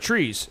you're the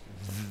trees.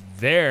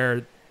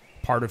 They're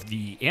part of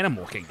the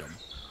animal kingdom.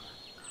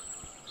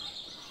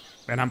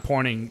 And I'm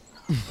pointing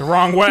the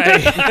wrong way.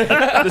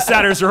 The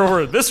satyrs are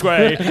over this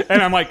way,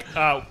 and I'm like,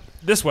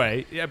 this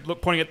way. Yeah,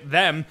 pointing at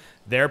them.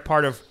 They're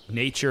part of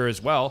nature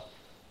as well.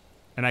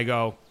 And I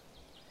go,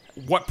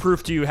 what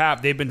proof do you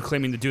have? They've been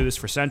claiming to do this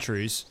for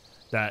centuries,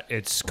 that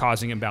it's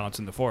causing imbalance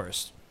in the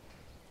forest.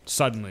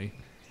 Suddenly.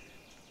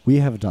 We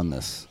have done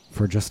this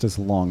for just as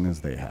long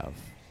as they have.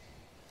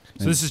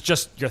 So this is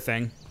just your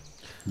thing?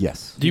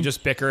 Yes. Do you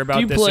just bicker about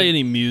Do you this? play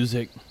any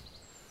music?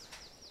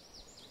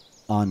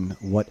 On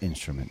what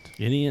instrument?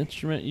 Any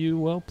instrument you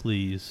well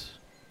please.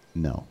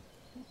 No.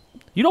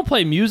 You don't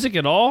play music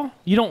at all?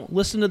 You don't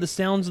listen to the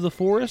sounds of the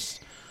forest?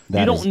 You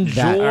That don't is-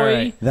 that- enjoy? all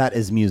right. That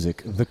is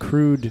music. The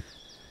crude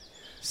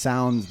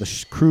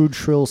sounds, crude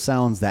shrill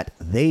sounds that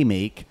they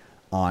make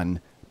on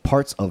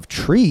parts of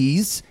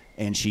trees,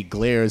 and she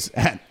glares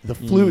at the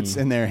flutes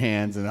in their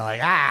hands, and they're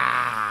like,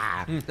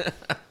 ah!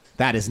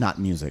 That is not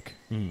music.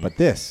 But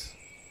this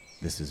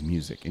is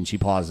music. And she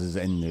pauses,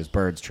 and there's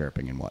birds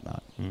chirping and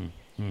whatnot.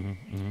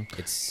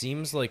 It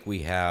seems like we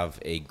have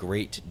a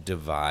great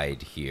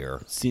divide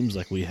here. Seems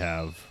like we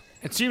have.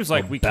 It seems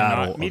like we battle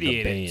cannot of the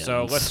mediate it, so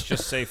bands. let's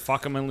just say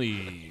fuck them and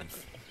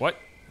leave. What?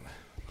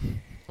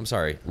 I'm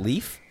sorry,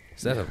 leaf?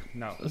 Is that a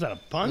No. Was that a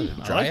pun? I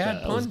like dryad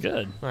that. That was pun?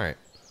 good. All right.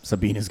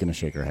 Sabina's going to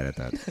shake her head at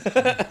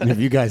that. And if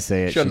you guys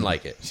say it, Shouldn't she-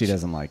 like it. She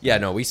doesn't like Yeah, it.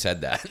 no, we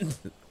said that.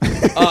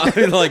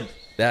 Like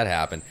that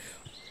happened.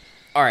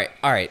 All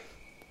right.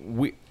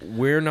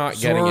 We're not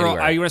getting Zora,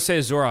 anywhere. I want to say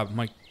Zora. I'm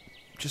like,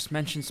 just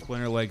mention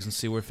Splinter Legs and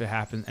see what if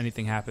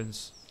anything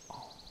happens.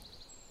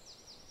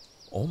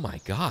 Oh my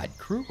God,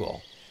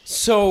 Krugel.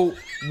 So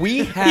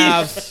we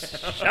have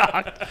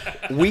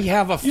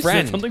a You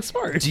friend. said something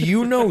smart. Do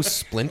you know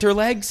Splinter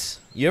Legs?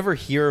 You ever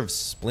hear of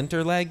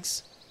Splinter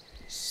Legs?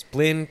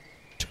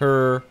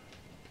 Splinter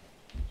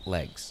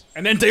Legs.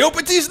 And then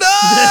Deopatis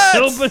nuts!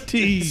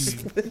 Helpatee.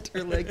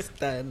 Splinter Legs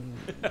then.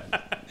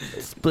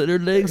 Splitter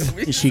legs.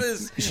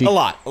 She, A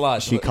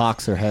lot. She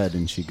cocks her head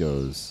and she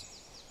goes,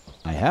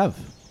 I have.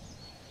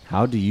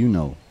 How do you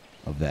know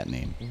of that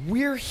name?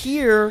 We're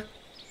here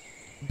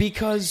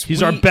because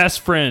He's we our best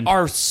friend.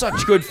 are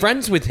such good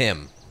friends with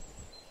him.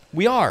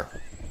 We are.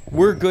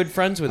 We're good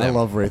friends with I him.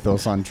 love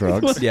Rathos on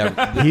drugs.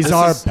 Yeah, He's this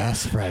our is-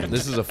 best friend.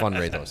 This is a fun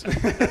Rathos.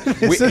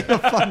 This is a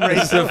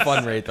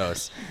fun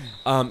Rathos.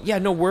 Yeah,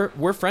 no,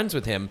 we're friends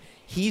with him.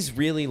 He's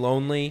really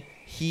lonely.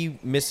 He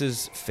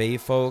misses Fae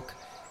folk,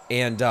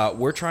 and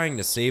we're trying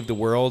to save the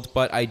world.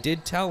 But I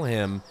did tell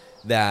him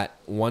that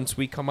once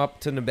we come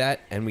up to Nabet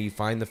and we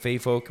find the Fae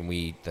folk and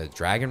the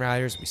Dragon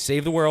Riders, we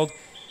save the world,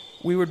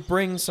 we would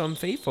bring some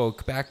Fae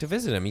folk back to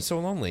visit him. He's so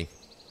lonely.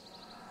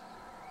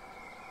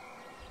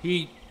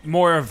 He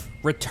more of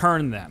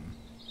return them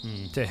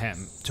to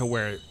him,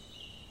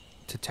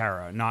 to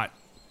Tara, not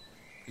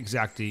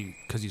exactly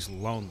because he's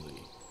lonely.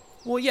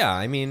 Well, yeah,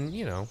 I mean,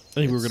 I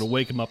think we were gonna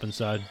wake him up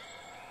inside.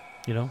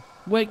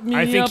 Wake me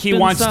I think up he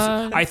wants.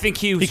 inside. I think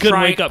he was He couldn't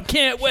trying. wake up.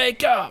 Can't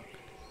wake up.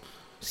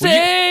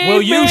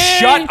 Will you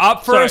shut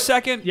up for Sorry. a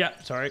second? Yeah,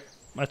 sorry.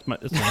 That's mine.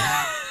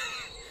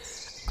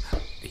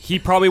 He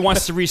probably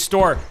wants to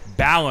restore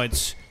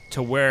balance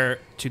to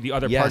the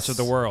other parts Yes. of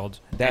the world.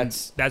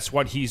 That's- And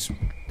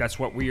that's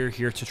what we are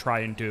here to try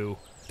and do.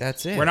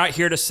 That's it. We're not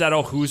here to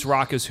settle whose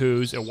rock is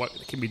whose and what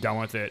can be done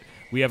with it.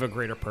 We have a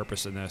greater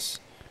purpose in this.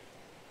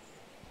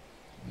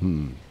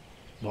 We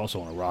also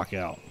want to rock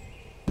out.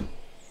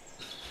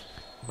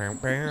 Bow,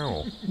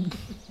 bow.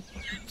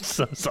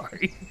 So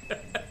sorry.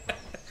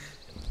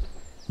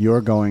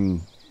 You're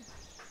going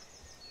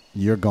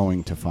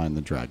to find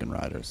the Dragon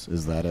Riders.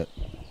 Is that it?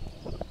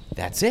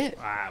 That's it.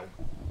 Wow.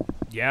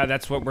 Yeah,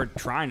 that's what we're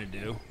trying to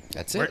do.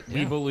 That's it.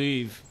 We yeah.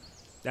 believe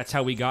that's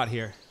how we got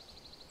here.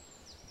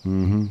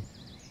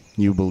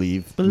 You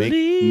believe.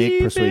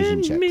 Make persuasion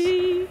in checks.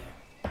 me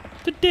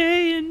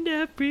today and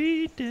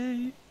every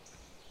day.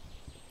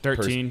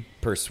 13.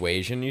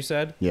 Persuasion, you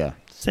said? Yeah.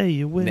 Say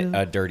you will.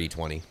 A dirty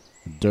 20.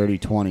 Dirty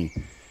 20.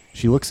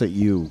 She looks at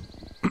you,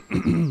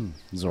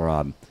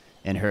 Zorab,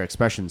 and her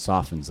expression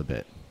softens a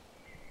bit.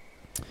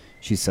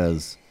 She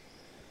says,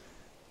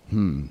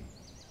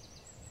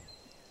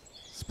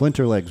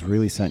 Splinter Legs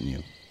really sent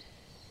you.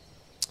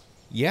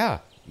 Yeah.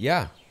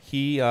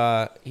 He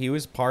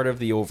was part of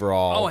the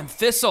overall. Oh, and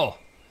Thistle.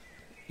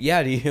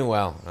 Yeah, do you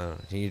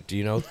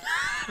know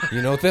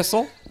you know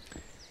Thistle?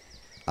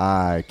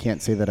 I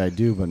can't say that I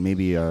do, but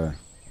maybe our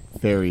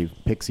fairy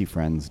pixie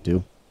friends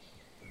do.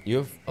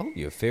 You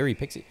have fairy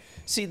pixie.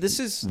 See, this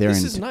is They're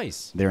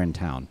nice. They're in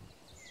town.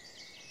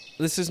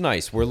 This is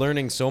nice. We're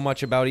learning so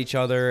much about each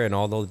other and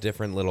all those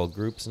different little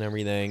groups and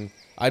everything.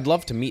 I'd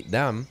love to meet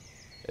them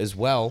as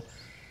well.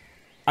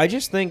 I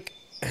just think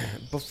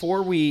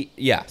before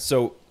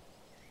so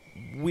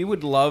we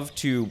would love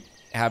to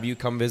have you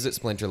come visit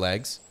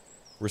Splinterlegs,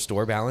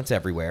 restore balance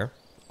everywhere,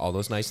 all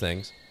those nice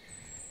things.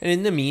 And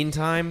in the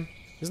meantime,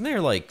 isn't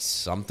there like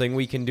something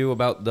we can do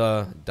about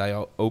the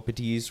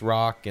Diopetes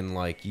rock and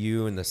like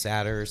you and the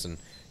Satyrs? And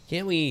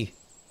can't we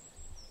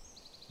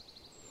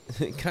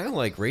kind of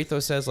like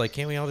Wraithos says, like,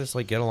 can't we all just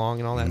like get along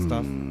and all that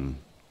stuff?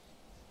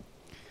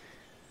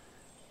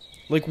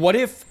 Like, what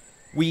if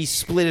we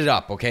split it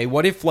up, okay?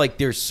 What if like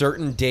there's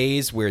certain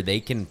days where they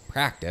can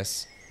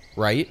practice,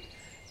 right?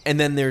 And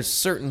then there's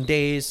certain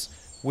days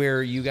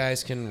where you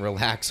guys can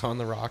relax on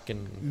the rock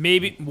and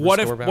maybe what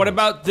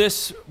about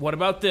this? What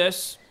about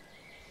this?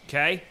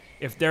 Okay,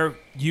 if they're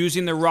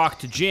using the rock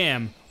to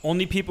jam,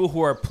 only people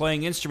who are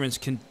playing instruments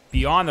can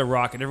be on the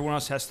rock, and everyone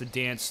else has to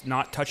dance,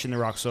 not touching the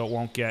rock, so it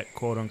won't get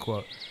quote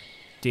unquote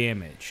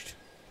damaged.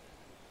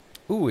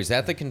 Ooh, is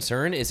that the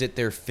concern? Is it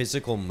their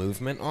physical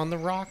movement on the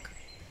rock?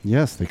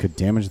 Yes, they could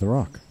damage the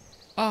rock.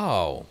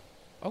 Oh,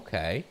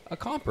 okay, a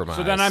compromise.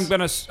 So then I'm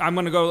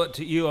gonna go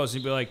to Elos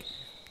and be like,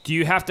 do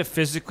you have to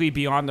physically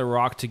be on the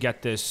rock to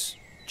get this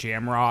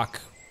jam rock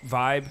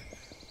vibe,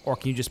 or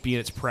can you just be in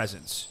its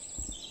presence?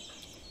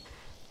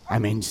 I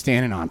mean,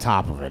 standing on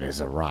top of it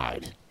is a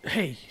ride.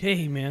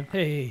 Hey, man.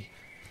 Hey.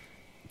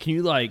 Can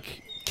you,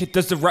 like...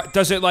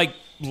 Does it, like,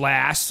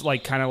 last,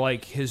 like, kind of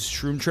like his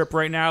shroom trip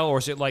right now, or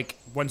is it, like,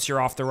 once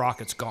you're off the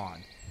rock, it's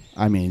gone?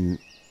 I mean,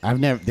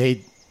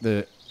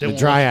 the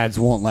Dryads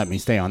won't let me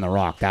stay on the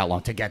rock that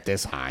long to get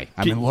this high.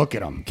 I mean, look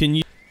at them. Can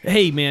you...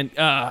 Hey, man,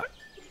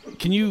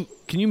 can you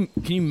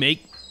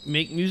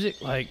make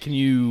music? Like, can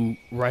you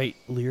write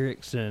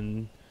lyrics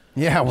and...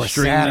 Yeah, we're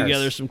string Satyrs.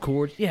 together some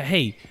chords? Yeah,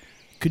 hey,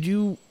 could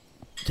you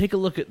take a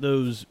look at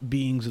those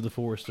beings of the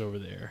forest over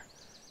there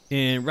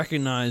and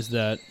recognize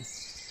that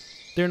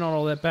they're not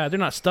all that bad. They're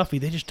not stuffy.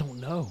 They just don't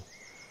know.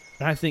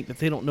 And I think that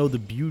they don't know the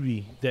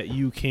beauty that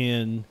you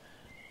can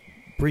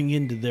bring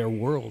into their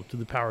world through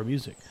the power of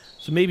music.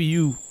 So maybe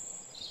you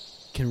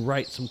can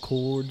write some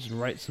chords and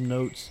write some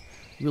notes,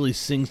 really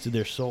sings to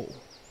their soul.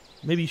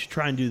 Maybe you should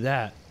try and do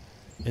that.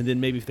 And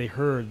then maybe if they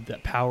heard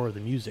that power of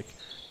the music,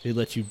 they'd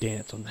let you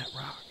dance on that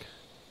rock.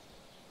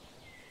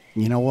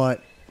 You know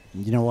what,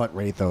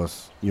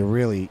 Wraithos? You're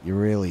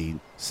really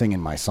singing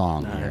my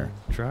song here.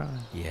 Try.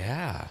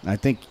 Yeah. I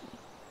think.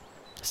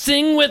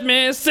 Sing with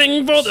me,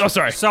 sing for the... Oh,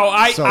 sorry. So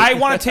I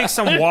want to take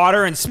some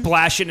water and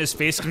splash it in his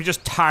face because I'm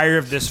just tired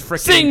of this freaking...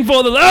 Sing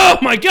for the... Oh,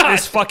 my God!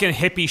 This fucking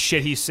hippie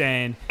shit he's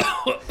saying.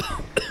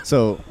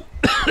 So,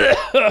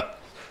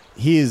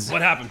 he is...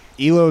 What happened?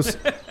 Elos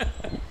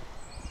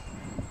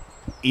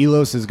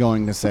is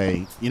going to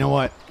say, you know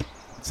what,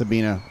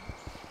 Sabina,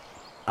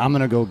 I'm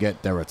going to go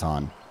get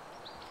Deraton.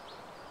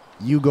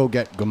 You go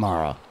get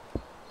Gamara.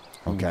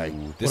 Okay.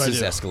 Ooh, this What'd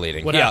is I do?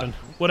 escalating. What happened?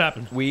 What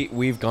happened?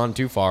 We've gone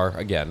too far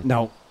again.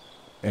 No,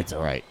 it's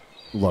all right.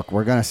 Look,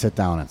 we're going to sit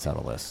down and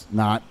settle this.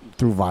 Not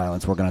through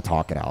violence. We're going to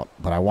talk it out.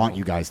 But I want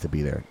you guys to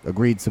be there.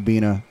 Agreed,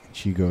 Sabina?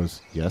 She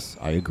goes, yes,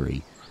 I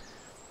agree.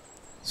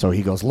 So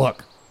he goes,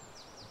 look,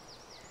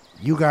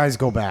 you guys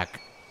go back.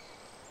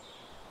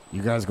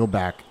 You guys go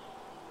back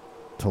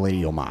to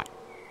Lady Omat.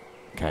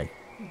 Okay?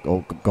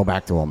 Go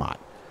back to Omat.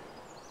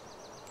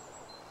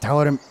 Tell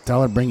her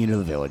to bring you to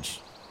the village.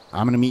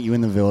 I'm going to meet you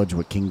in the village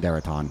with King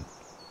Deraton.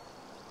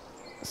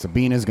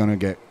 Sabina's going to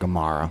get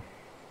Gamara.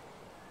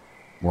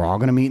 We're all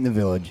going to meet in the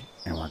village,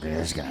 and we're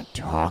just going to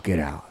talk it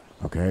out.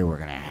 Okay? We're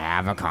going to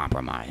have a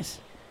compromise.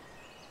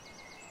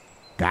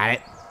 Got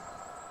it?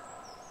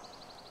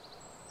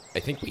 I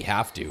think we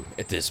have to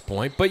at this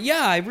point. But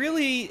yeah,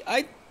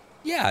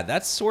 yeah,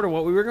 that's sort of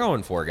what we were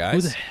going for, guys.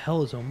 Who the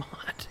hell is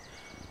Omat?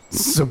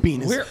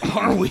 Sabina's... Where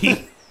are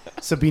we?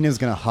 Sabina's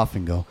going to huff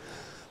and go,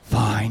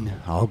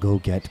 fine, I'll go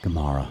get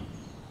Gamara.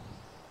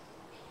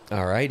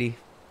 Alrighty.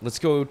 Let's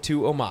go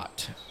to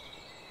Omat.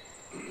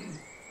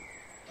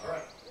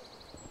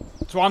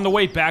 So on the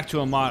way back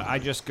to Amat, I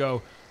just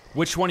go,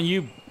 which one of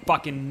you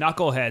fucking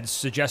knuckleheads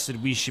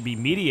suggested we should be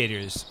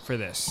mediators for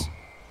this?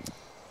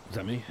 Is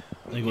that me?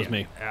 I think it was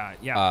me.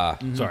 Yeah.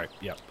 Sorry.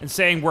 Yeah. And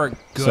saying we're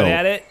good So-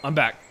 at it. I'm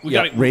back. We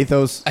Yeah, got it.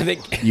 Wraithos, I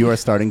think- you are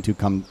starting to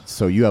come...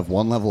 So you have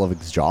one level of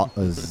exhaustion,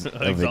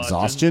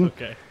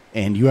 Okay.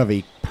 and you have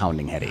a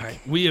pounding headache. All right.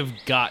 We have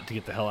got to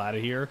get the hell out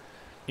of here.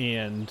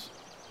 And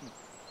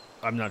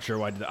I'm not sure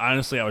why I did that.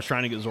 Honestly, I was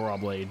trying to get Zora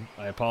Blade.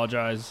 I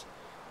apologize.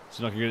 It's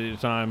not going to get it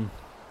time.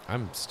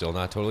 I'm still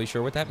not totally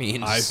sure what that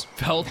means. I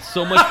felt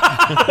so much...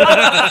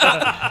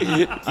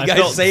 you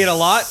guys say it a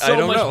lot? So I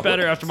don't much know.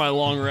 better after my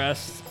long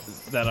rest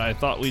that I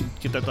thought we'd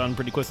get that done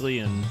pretty quickly.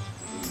 And...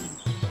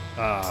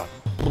 yeah,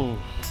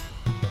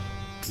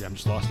 I'm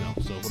just lost now.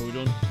 So what are we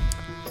doing?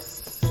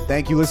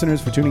 Thank you,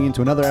 listeners, for tuning in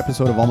to another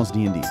episode of Almost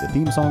D&D. The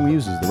theme song we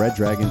use is The Red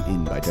Dragon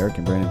Inn by Derek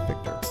and Brandon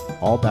Victor.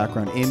 All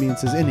background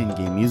ambiences and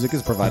in-game music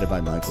is provided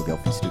by Michael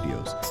Gelfi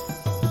Studios.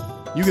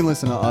 You can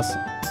listen to us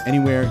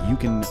anywhere you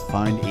can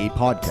find a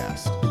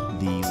podcast.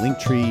 The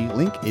Linktree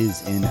link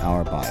is in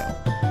our bio.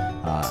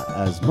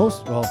 As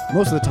most of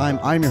the time,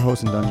 I'm your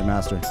host and Dungeon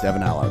Master,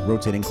 Devin Allard,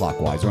 rotating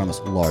clockwise around this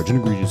large and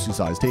egregiously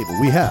sized table.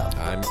 We have...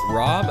 I'm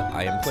Rob.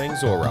 I am playing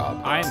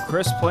Zorob. I am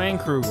Chris playing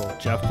Krugel.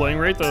 Jeff playing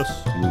Rathos.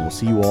 We will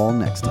see you all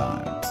next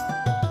time.